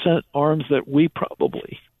 We have sent arms that we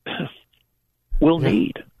probably will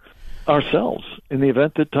need ourselves in the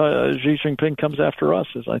event that Xi Jinping comes after us,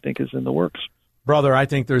 as I think is in the works. Brother, I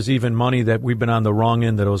think there's even money that we've been on the wrong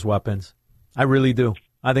end of those weapons. I really do.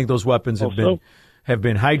 I think those weapons have been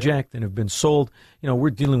hijacked and have been sold.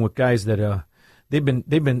 We're dealing with guys that they've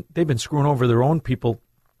been screwing over their own people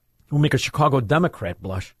who make a Chicago Democrat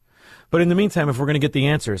blush. But in the meantime, if we're going to get the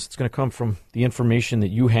answers, it's going to come from the information that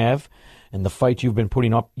you have and the fight you've been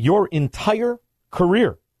putting up your entire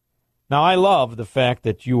career. Now, I love the fact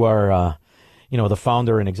that you are, the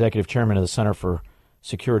founder and executive chairman of the Center for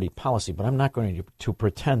Security Policy, but I'm not going to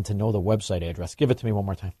pretend to know the website address. Give it to me one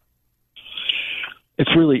more time.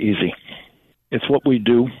 It's really easy. It's what we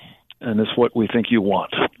do, and it's what we think you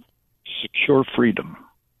want.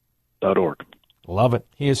 SecureFreedom.org. Love it.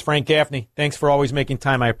 He is Frank Gaffney. Thanks for always making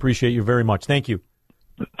time. I appreciate you very much. Thank you.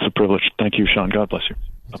 It's a privilege. Thank you, Sean. God bless you.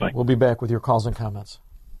 Bye-bye. We'll be back with your calls and comments.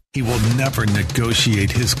 He will never negotiate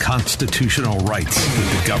his constitutional rights with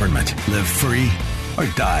the government. Live free or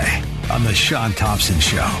die on the Sean Thompson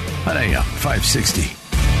Show on AM 560.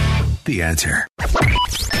 The Answer.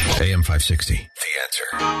 AM 560. The Answer.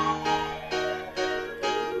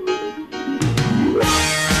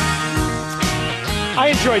 I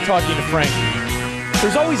enjoy talking to Frank.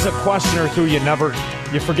 There's always a question or two you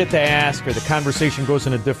forget to ask, or the conversation goes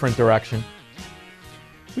in a different direction.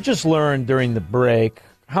 We just learned during the break,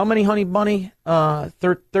 how many, Honey Bunny?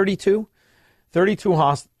 32?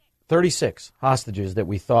 36 hostages that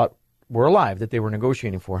we thought were alive, that they were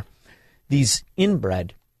negotiating for. These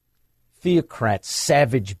inbred, theocrat,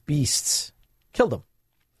 savage beasts killed them.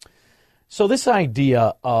 So this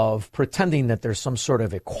idea of pretending that there's some sort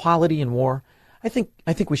of equality in war, I think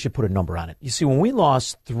we should put a number on it. You see, when we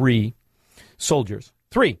lost 3 soldiers,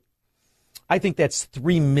 I think that's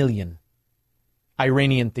 3 million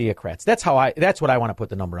Iranian theocrats. That's what I want to put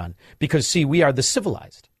the number on. Because, see, we are the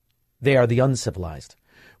civilized. They are the uncivilized,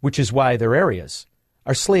 which is why their areas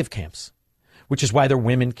are slave camps, which is why their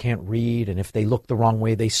women can't read, and if they look the wrong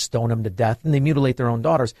way, they stone them to death, and they mutilate their own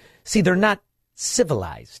daughters. See, they're not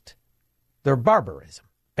civilized. They're barbarians,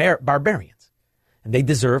 and they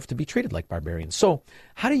deserve to be treated like barbarians. So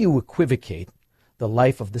how do you equivocate the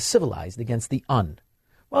life of the civilized against the un?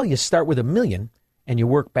 Well, you start with 1 million, and you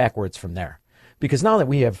work backwards from there. Because now that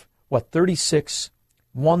we have, 36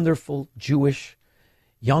 wonderful Jewish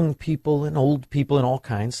young people and old people and all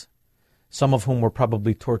kinds, some of whom were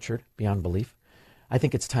probably tortured beyond belief, I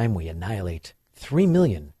think it's time we annihilate 3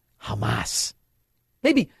 million Hamas.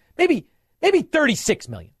 Maybe 36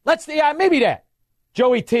 million. Maybe that.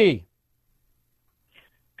 Joey T.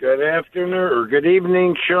 Good afternoon or good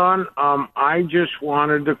evening, Sean. I just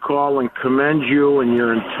wanted to call and commend you and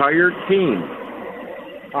your entire team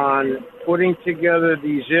on putting together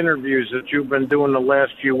these interviews that you've been doing the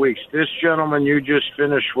last few weeks. This gentleman you just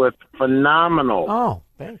finished with, phenomenal. Oh,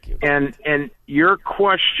 thank you. And your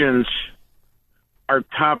questions are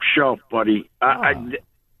top shelf, buddy.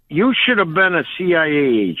 you should have been a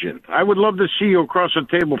CIA agent. I would love to see you across the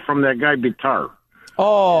table from that guy Bitar.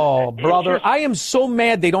 Oh, brother, I am so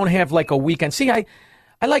mad they don't have like a weekend. See, I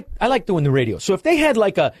like doing the radio. So if they had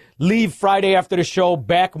like a leave Friday after the show,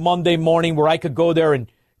 back Monday morning where I could go there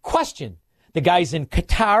and question the guys in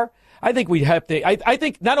Qatar, I think we'd have to. I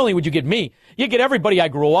think not only would you get me, you get everybody I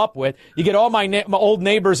grew up with, you get all my old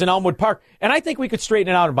neighbors in Elmwood Park, and I think we could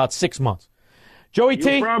straighten it out in about 6 months. Joey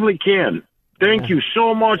T? You probably can. Thank you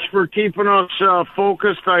so much for keeping us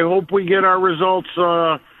focused. I hope we get our results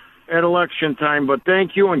at election time, but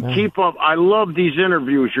thank you, and keep up. I love these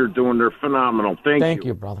interviews you're doing. They're phenomenal. Thank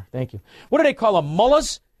you, brother. Thank you. What do they call them,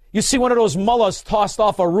 mullahs? You see one of those mullahs tossed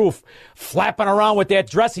off a roof, flapping around with that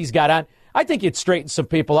dress he's got on. I think you'd straighten some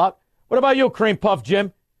people out. What about you, Cream Puff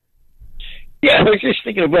Jim? Yeah, I was just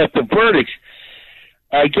thinking about the verdicts.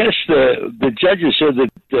 I guess the judges said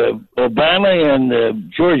that Obama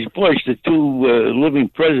and George Bush, the two living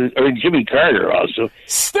presidents, or Jimmy Carter also,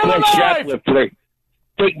 still alive, shoplift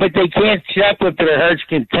but they can't shoplift to their heart's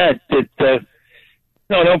content. That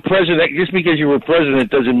no president. Just because you were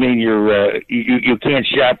president doesn't mean you can't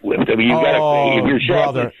shoplift. I mean, you got to pay if you're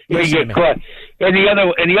shoplifting. You get caught. And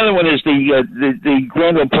the other one is the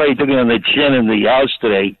Grand Ole Prairie took it on the chin in the House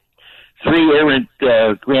today. 3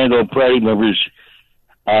 errant Grand Ole Prairie members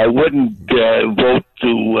wouldn't vote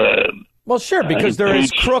to. Well, sure, because they're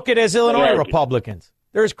as crooked as Illinois Republicans.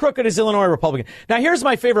 They're as crooked as Illinois Republicans. Now, here's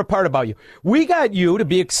my favorite part about you. We got you to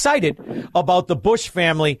be excited about the Bush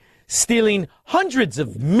family stealing hundreds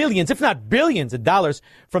of millions, if not billions of dollars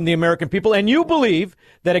from the American people, and you believe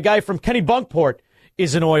that a guy from Kennebunkport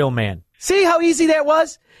is an oil man. See how easy that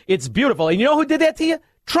was? It's beautiful. And you know who did that to you?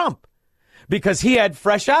 Trump. Because he had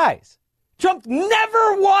fresh eyes. Trump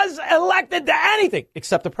never was elected to anything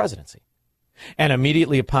except the presidency. And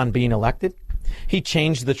immediately upon being elected, he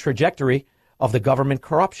changed the trajectory of the government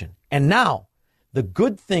corruption. And now, the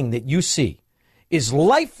good thing that you see is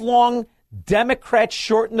lifelong Democrat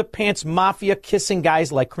short-in-the-pants mafia kissing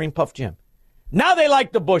guys like Cream Puff Jim. Now they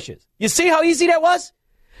like the Bushes. You see how easy that was?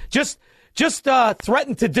 Just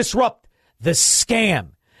threaten to disrupt the scam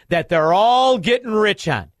that they're all getting rich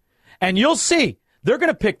on. And you'll see, they're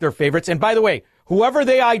going to pick their favorites. And by the way, whoever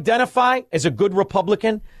they identify as a good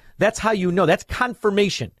Republican, that's how you know. That's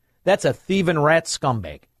confirmation. That's a thieving rat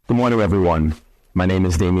scumbag. Good morning, everyone. My name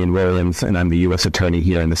is Damian Williams, and I'm the U.S. Attorney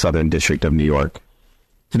here in the Southern District of New York.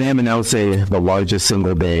 Today I'm announcing the largest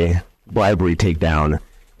single-day bribery takedown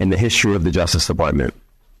in the history of the Justice Department.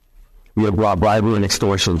 We have brought bribery and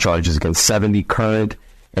extortion charges against 70 current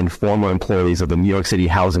and former employees of the New York City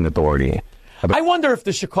Housing Authority. I wonder if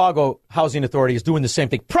the Chicago Housing Authority is doing the same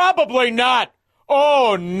thing. Probably not.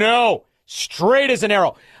 Oh, no. Straight as an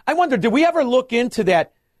arrow. I wonder, did we ever look into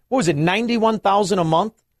that, what was it, $91,000 a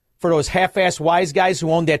month for those half-ass wise guys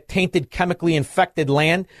who owned that tainted, chemically infected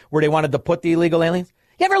land where they wanted to put the illegal aliens?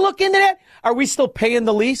 You ever look into that? Are we still paying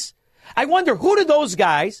the lease? I wonder, who do those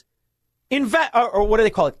guys invest, or what do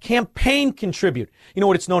they call it? Campaign contribute. You know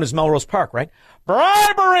what it's known as Melrose Park, right?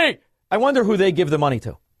 Bribery! I wonder who they give the money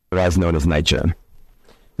to. As known as NYCHA.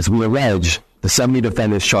 As we allege, the 70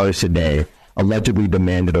 defendants charged today allegedly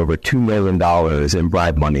demanded over $2 million in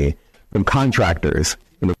bribe money from contractors.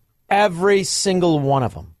 Every single one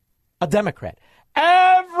of them. A Democrat.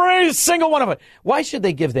 Every single one of them. Why should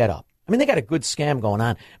they give that up? I mean, they got a good scam going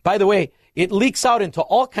on. By the way, it leaks out into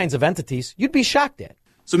all kinds of entities you'd be shocked at.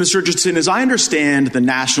 So, Mr. Richardson, as I understand the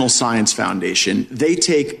National Science Foundation, they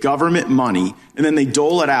take government money and then they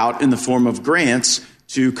dole it out in the form of grants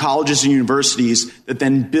to colleges and universities that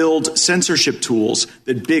then build censorship tools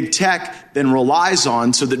that big tech then relies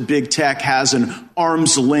on so that big tech has an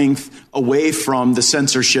arm's length away from the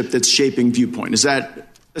censorship that's shaping viewpoint. Is that...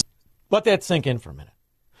 Let that sink in for a minute.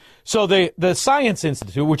 So the Science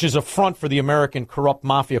Institute, which is a front for the American corrupt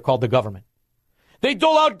mafia called the government, they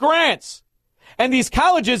dole out grants. And these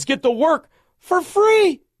colleges get to work for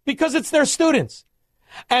free because it's their students.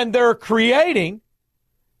 And they're creating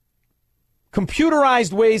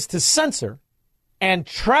computerized ways to censor and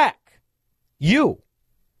track you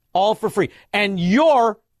all for free. And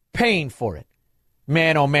you're paying for it.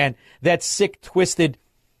 Man, oh man, that sick, twisted,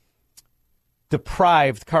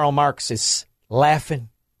 deprived Karl Marx is laughing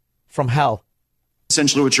from hell.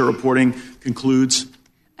 Essentially what you're reporting concludes.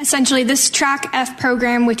 Essentially, this Track F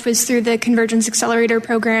program, which was through the Convergence Accelerator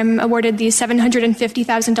program, awarded these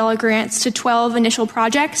 $750,000 grants to 12 initial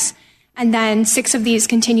projects. And then 6 of these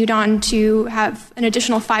continued on to have an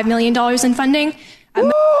additional $5 million in funding.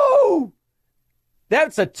 Woo!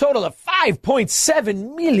 That's a total of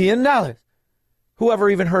 $5.7 million. Whoever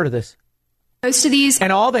even heard of this? Most of these.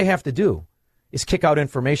 And all they have to do is kick out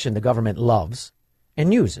information the government loves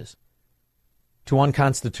and uses to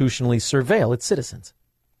unconstitutionally surveil its citizens.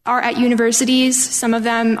 Are at universities. Some of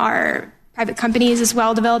them are private companies as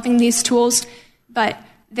well developing these tools, but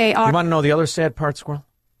they are. You want to know the other sad part, Squirrel?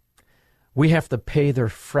 We have to pay their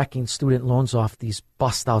fracking student loans off these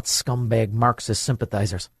bust-out scumbag Marxist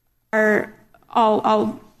sympathizers. Are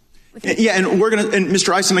all yeah, and we're gonna. And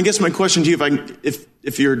Mr. Eisen, I guess my question to you,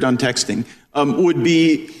 if you're done texting, would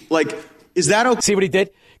be like, is that okay? See what he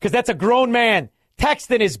did? Because that's a grown man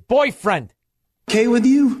texting his boyfriend. Okay with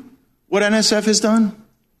you? What NSF has done?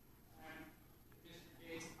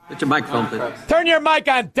 Put your microphone, please. Turn your mic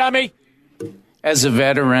on, dummy. As a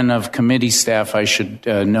veteran of committee staff, I should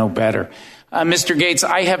know better. Mr. Gates,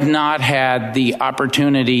 I have not had the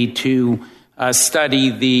opportunity to study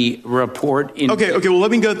the report. Okay, well,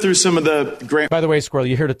 let me go through some of the grant. By the way, Squirrel,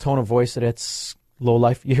 you hear the tone of voice of that low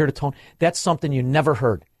life? You hear the tone? That's something you never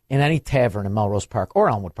heard in any tavern in Melrose Park or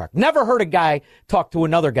Elmwood Park. Never heard a guy talk to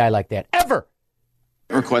another guy like that, ever.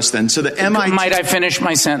 Request then. So the MIT. Might I finish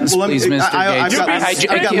my sentence, please, Mr. Gates?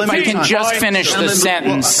 If I can just finish the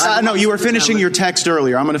sentence. No, you were finishing your text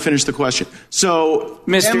earlier. I'm going to finish the question. So,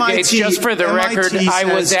 Mr. MIT, Gates, just for the record,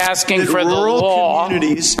 I was asking for the law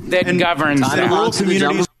that governs that. Rural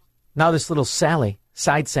communities. Now this little side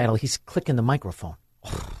saddle, he's clicking the microphone.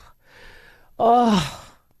 Oh,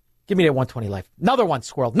 give me that 120 life. Another one,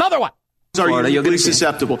 Squirrel. Another one. Sorry, you're really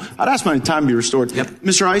susceptible. I'd ask my time to be restored. Yep.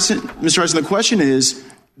 Mr. Eisen, the question is,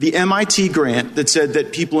 the MIT grant that said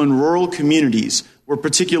that people in rural communities were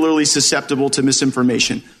particularly susceptible to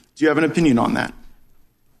misinformation. Do you have an opinion on that?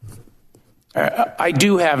 I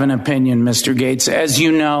do have an opinion, Mr. Gates. As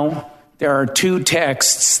you know, there are two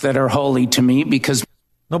texts that are holy to me because...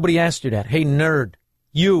 Nobody asked you that. Hey, nerd,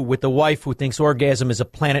 you with the wife who thinks orgasm is a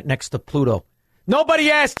planet next to Pluto.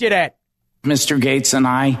 Nobody asked you that. Mr. Gates and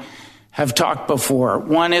I have talked before.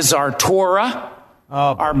 One is our Torah,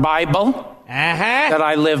 our Bible, that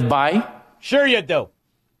I live by. Sure you do.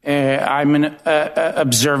 I'm an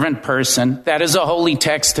observant person. That is a holy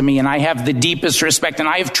text to me, and I have the deepest respect, and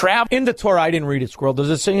I have traveled. In the Torah, I didn't read it, Squirrel. Does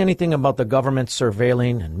it say anything about the government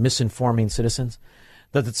surveilling and misinforming citizens?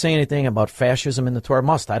 Does it say anything about fascism in the Torah?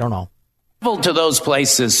 I don't know. To those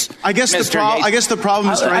places. I guess the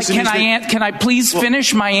problem, Mr. Eisen, can I please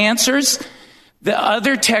finish my answers? The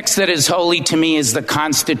other text that is holy to me is the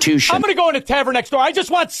Constitution. I'm going to go in the tavern next door. I just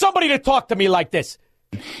want somebody to talk to me like this.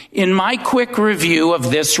 In my quick review of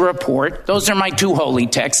this report, those are my two holy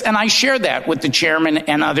texts, and I share that with the chairman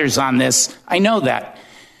and others on this. I know that.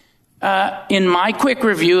 In my quick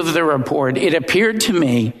review of the report, it appeared to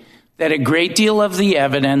me that a great deal of the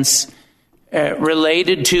evidence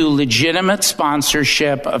related to legitimate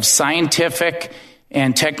sponsorship of scientific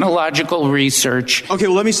and technological research. Okay,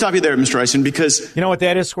 well, let me stop you there, Mr. Eisen, because... You know what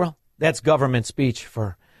that is, Squirrel? That's government speech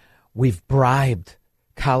for we've bribed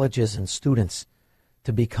colleges and students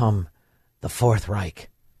to become the Fourth Reich.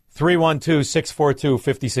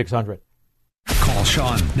 312-642-5600. Call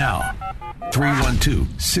Sean now.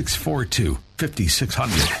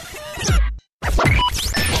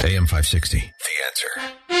 312-642-5600. AM 560. The Answer.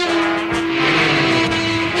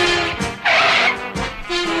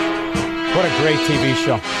 What a great TV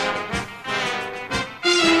show.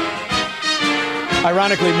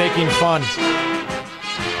 Ironically making fun.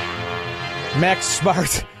 Max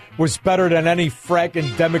Smart was better than any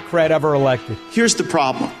fracking Democrat ever elected. Here's the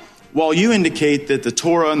problem. While you indicate that the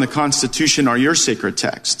Torah and the Constitution are your sacred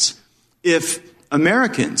texts, if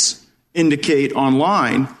Americans indicate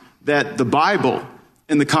online that the Bible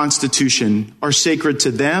and the Constitution are sacred to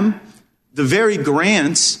them, the very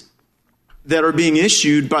grants that are being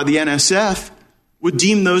issued by the NSF would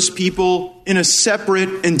deem those people in a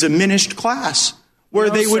separate and diminished class, where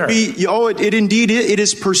they would be, it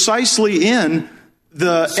is precisely in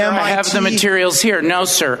the Sir, MIT. I have the materials here. No,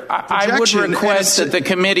 sir. I would request that the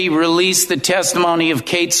committee release the testimony of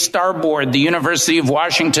Kate Starboard, the University of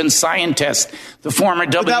Washington scientist, the former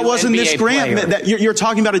WNBA player. But that wasn't this grant. You're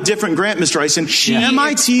talking about a different grant, Mr. Eisen.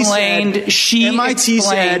 MIT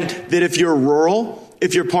said that if you're rural,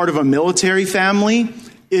 if you're part of a military family,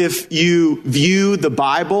 if you view the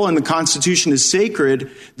Bible and the Constitution as sacred,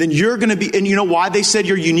 then you're going to be, and you know why they said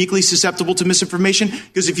you're uniquely susceptible to misinformation?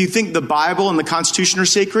 Because if you think the Bible and the Constitution are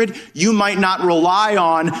sacred, you might not rely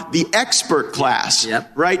on the expert class,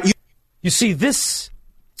 right? You see, this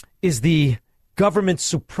is the government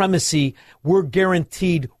supremacy we're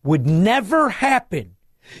guaranteed would never happen.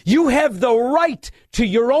 You have the right to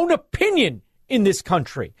your own opinion in this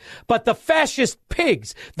country. But the fascist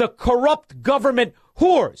pigs, the corrupt government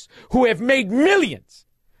whores who have made millions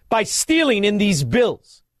by stealing in these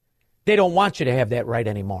bills, they don't want you to have that right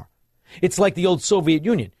anymore. It's like the old Soviet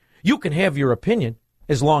Union. You can have your opinion,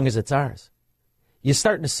 as long as it's ours. You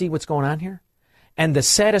starting to see what's going on here? And the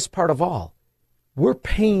saddest part of all, we're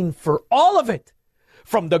paying for all of it,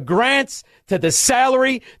 from the grants to the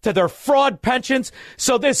salary to their fraud pensions.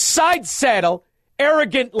 So this side saddle,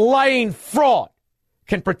 arrogant, lying fraud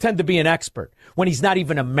can pretend to be an expert when he's not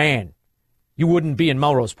even a man. You wouldn't be in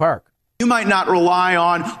Melrose Park. You might not rely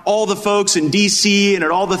on all the folks in D.C. and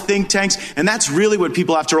at all the think tanks, and that's really what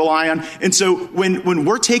people have to rely on. And so when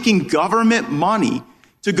we're taking government money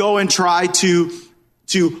to go and try to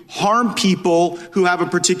harm people who have a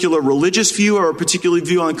particular religious view or a particular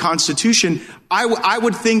view on the Constitution, I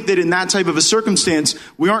would think that in that type of a circumstance,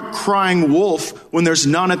 we aren't crying wolf when there's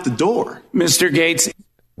none at the door. Mr. Gates.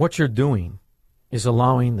 What you're doing is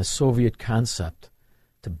allowing the Soviet concept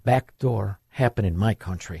to backdoor happen in my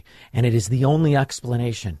country. And it is the only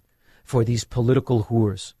explanation for these political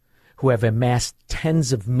whores who have amassed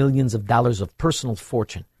tens of millions of dollars of personal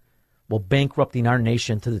fortune while bankrupting our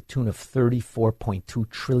nation to the tune of $34.2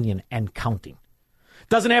 trillion and counting.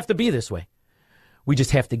 Doesn't have to be this way. We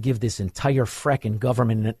just have to give this entire fracking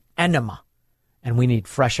government an enema, and we need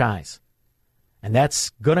fresh eyes. And that's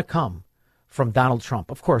going to come from Donald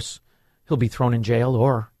Trump. Of course, he'll be thrown in jail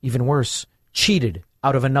or, even worse, cheated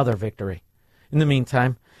out of another victory. In the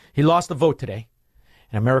meantime, he lost the vote today,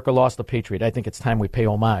 and America lost the patriot. I think it's time we pay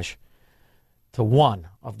homage to one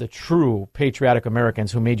of the true patriotic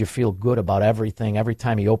Americans who made you feel good about everything. Every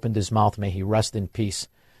time he opened his mouth, may he rest in peace.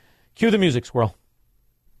 Cue the music, Squirrel.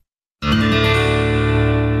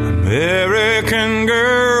 American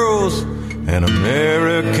girls and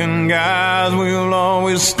American guys, we'll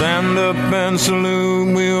always stand up and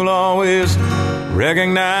salute. We'll always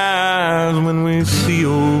recognize when we see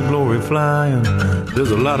old glory flying.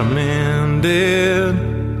 There's a lot of men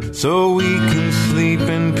dead, so we can sleep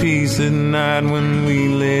in peace at night when we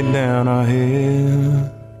lay down our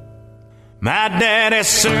head. My daddy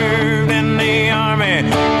served in the army,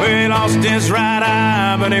 where he lost his right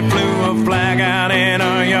eye, but he flew a flag out in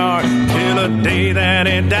our yard till the day that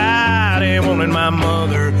he died. He wanted my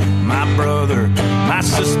mother, my brother, my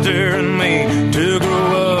sister, and me to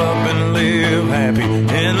grow up and live happy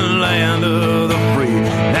in the land of the free.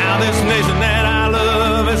 Now this nation that I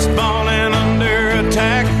love is falling under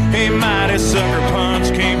attack. A mighty sucker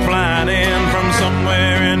punch came flying in from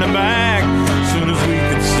somewhere in the back. Soon as we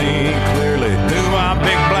could see clearly through our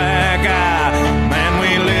big black eye, man,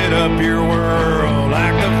 we lit up your world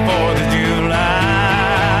like the 4th of July.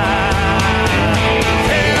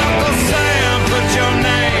 Hey, Uncle Sam, put your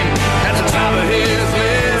name at the top of his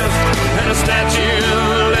list, and the Statue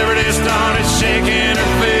of Liberty started shaking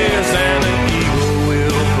her fist, and an eagle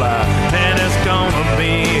will fly, and it's gonna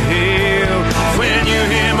be here when you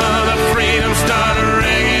hear Mother Freedom start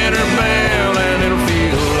ringing her bell, and it'll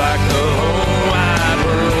feel like the whole wide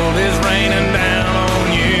world is raining down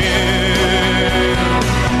on you.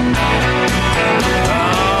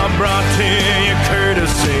 Oh, brought to you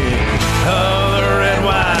courtesy of the red,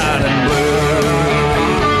 white, and blue.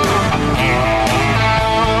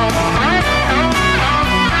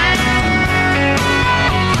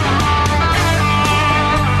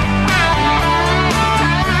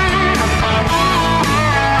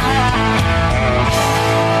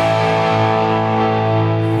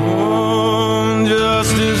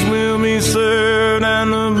 Justice will be served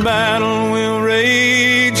and the battle will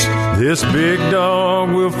rage. This big dog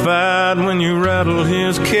will fight when you rattle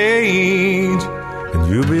his cage, and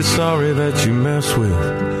you'll be sorry that you mess with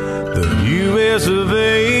the U.S. of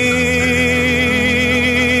A.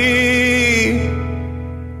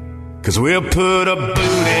 'Cause we'll put a boot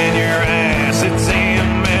in your ass. It's the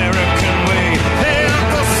American way. Hey,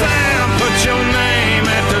 Uncle Sam, put your name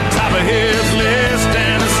at the top of his list,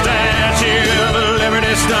 and the Statue of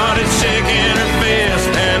Liberty started shaking her fist,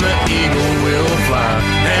 and the eagle will fly,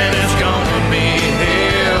 and it's gonna be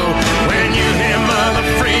hell when you hear Mother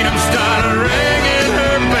Freedom start ringing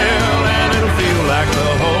her bell, and it'll feel like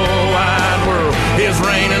the whole wide world is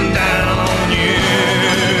raining down on you.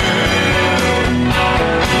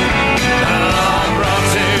 I'm brought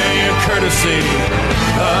to you courtesy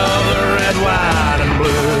of the red, white, and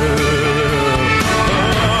blue.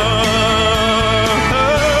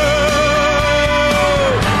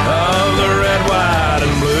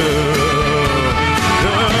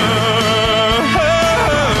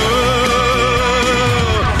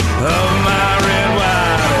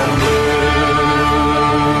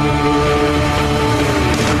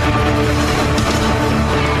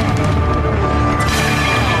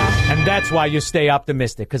 That's why you stay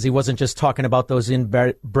optimistic, because he wasn't just talking about those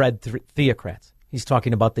inbred theocrats. He's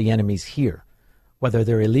talking about the enemies here, whether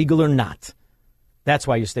they're illegal or not. That's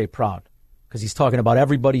why you stay proud, because he's talking about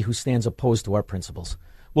everybody who stands opposed to our principles.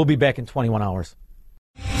 We'll be back in 21 hours.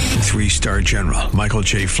 3-star General Michael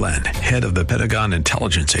J. Flynn, head of the Pentagon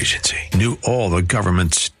Intelligence Agency, knew all the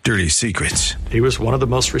government's dirty secrets. He was one of the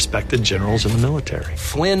most respected generals in the military.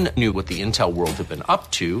 Flynn knew what the intel world had been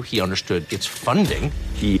up to. He understood its funding.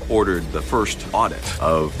 He ordered the first audit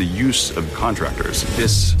of the use of contractors.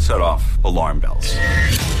 This set off alarm bells.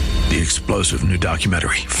 The explosive new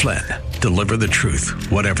documentary, Flynn, Deliver the Truth,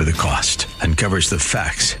 Whatever the Cost, uncovers the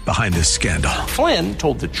facts behind this scandal. Flynn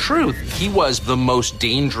told the truth. He was the most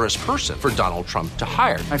dangerous person for Donald Trump to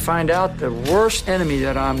hire. I find out the worst enemy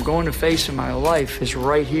that I'm going to face in my life is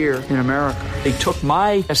right here in America. They took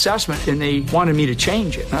my assessment and they wanted me to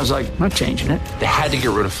change it. And I was like, I'm not changing it. They had to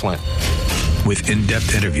get rid of Flynn. With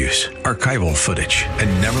in-depth interviews, archival footage,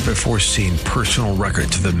 and never-before-seen personal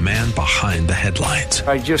records of the man behind the headlines.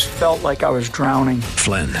 I just felt like I was drowning.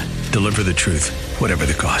 Flynn, Deliver the Truth, Whatever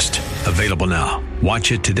the Cost. Available now.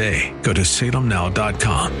 Watch it today. Go to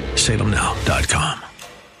salemnow.com. salemnow.com.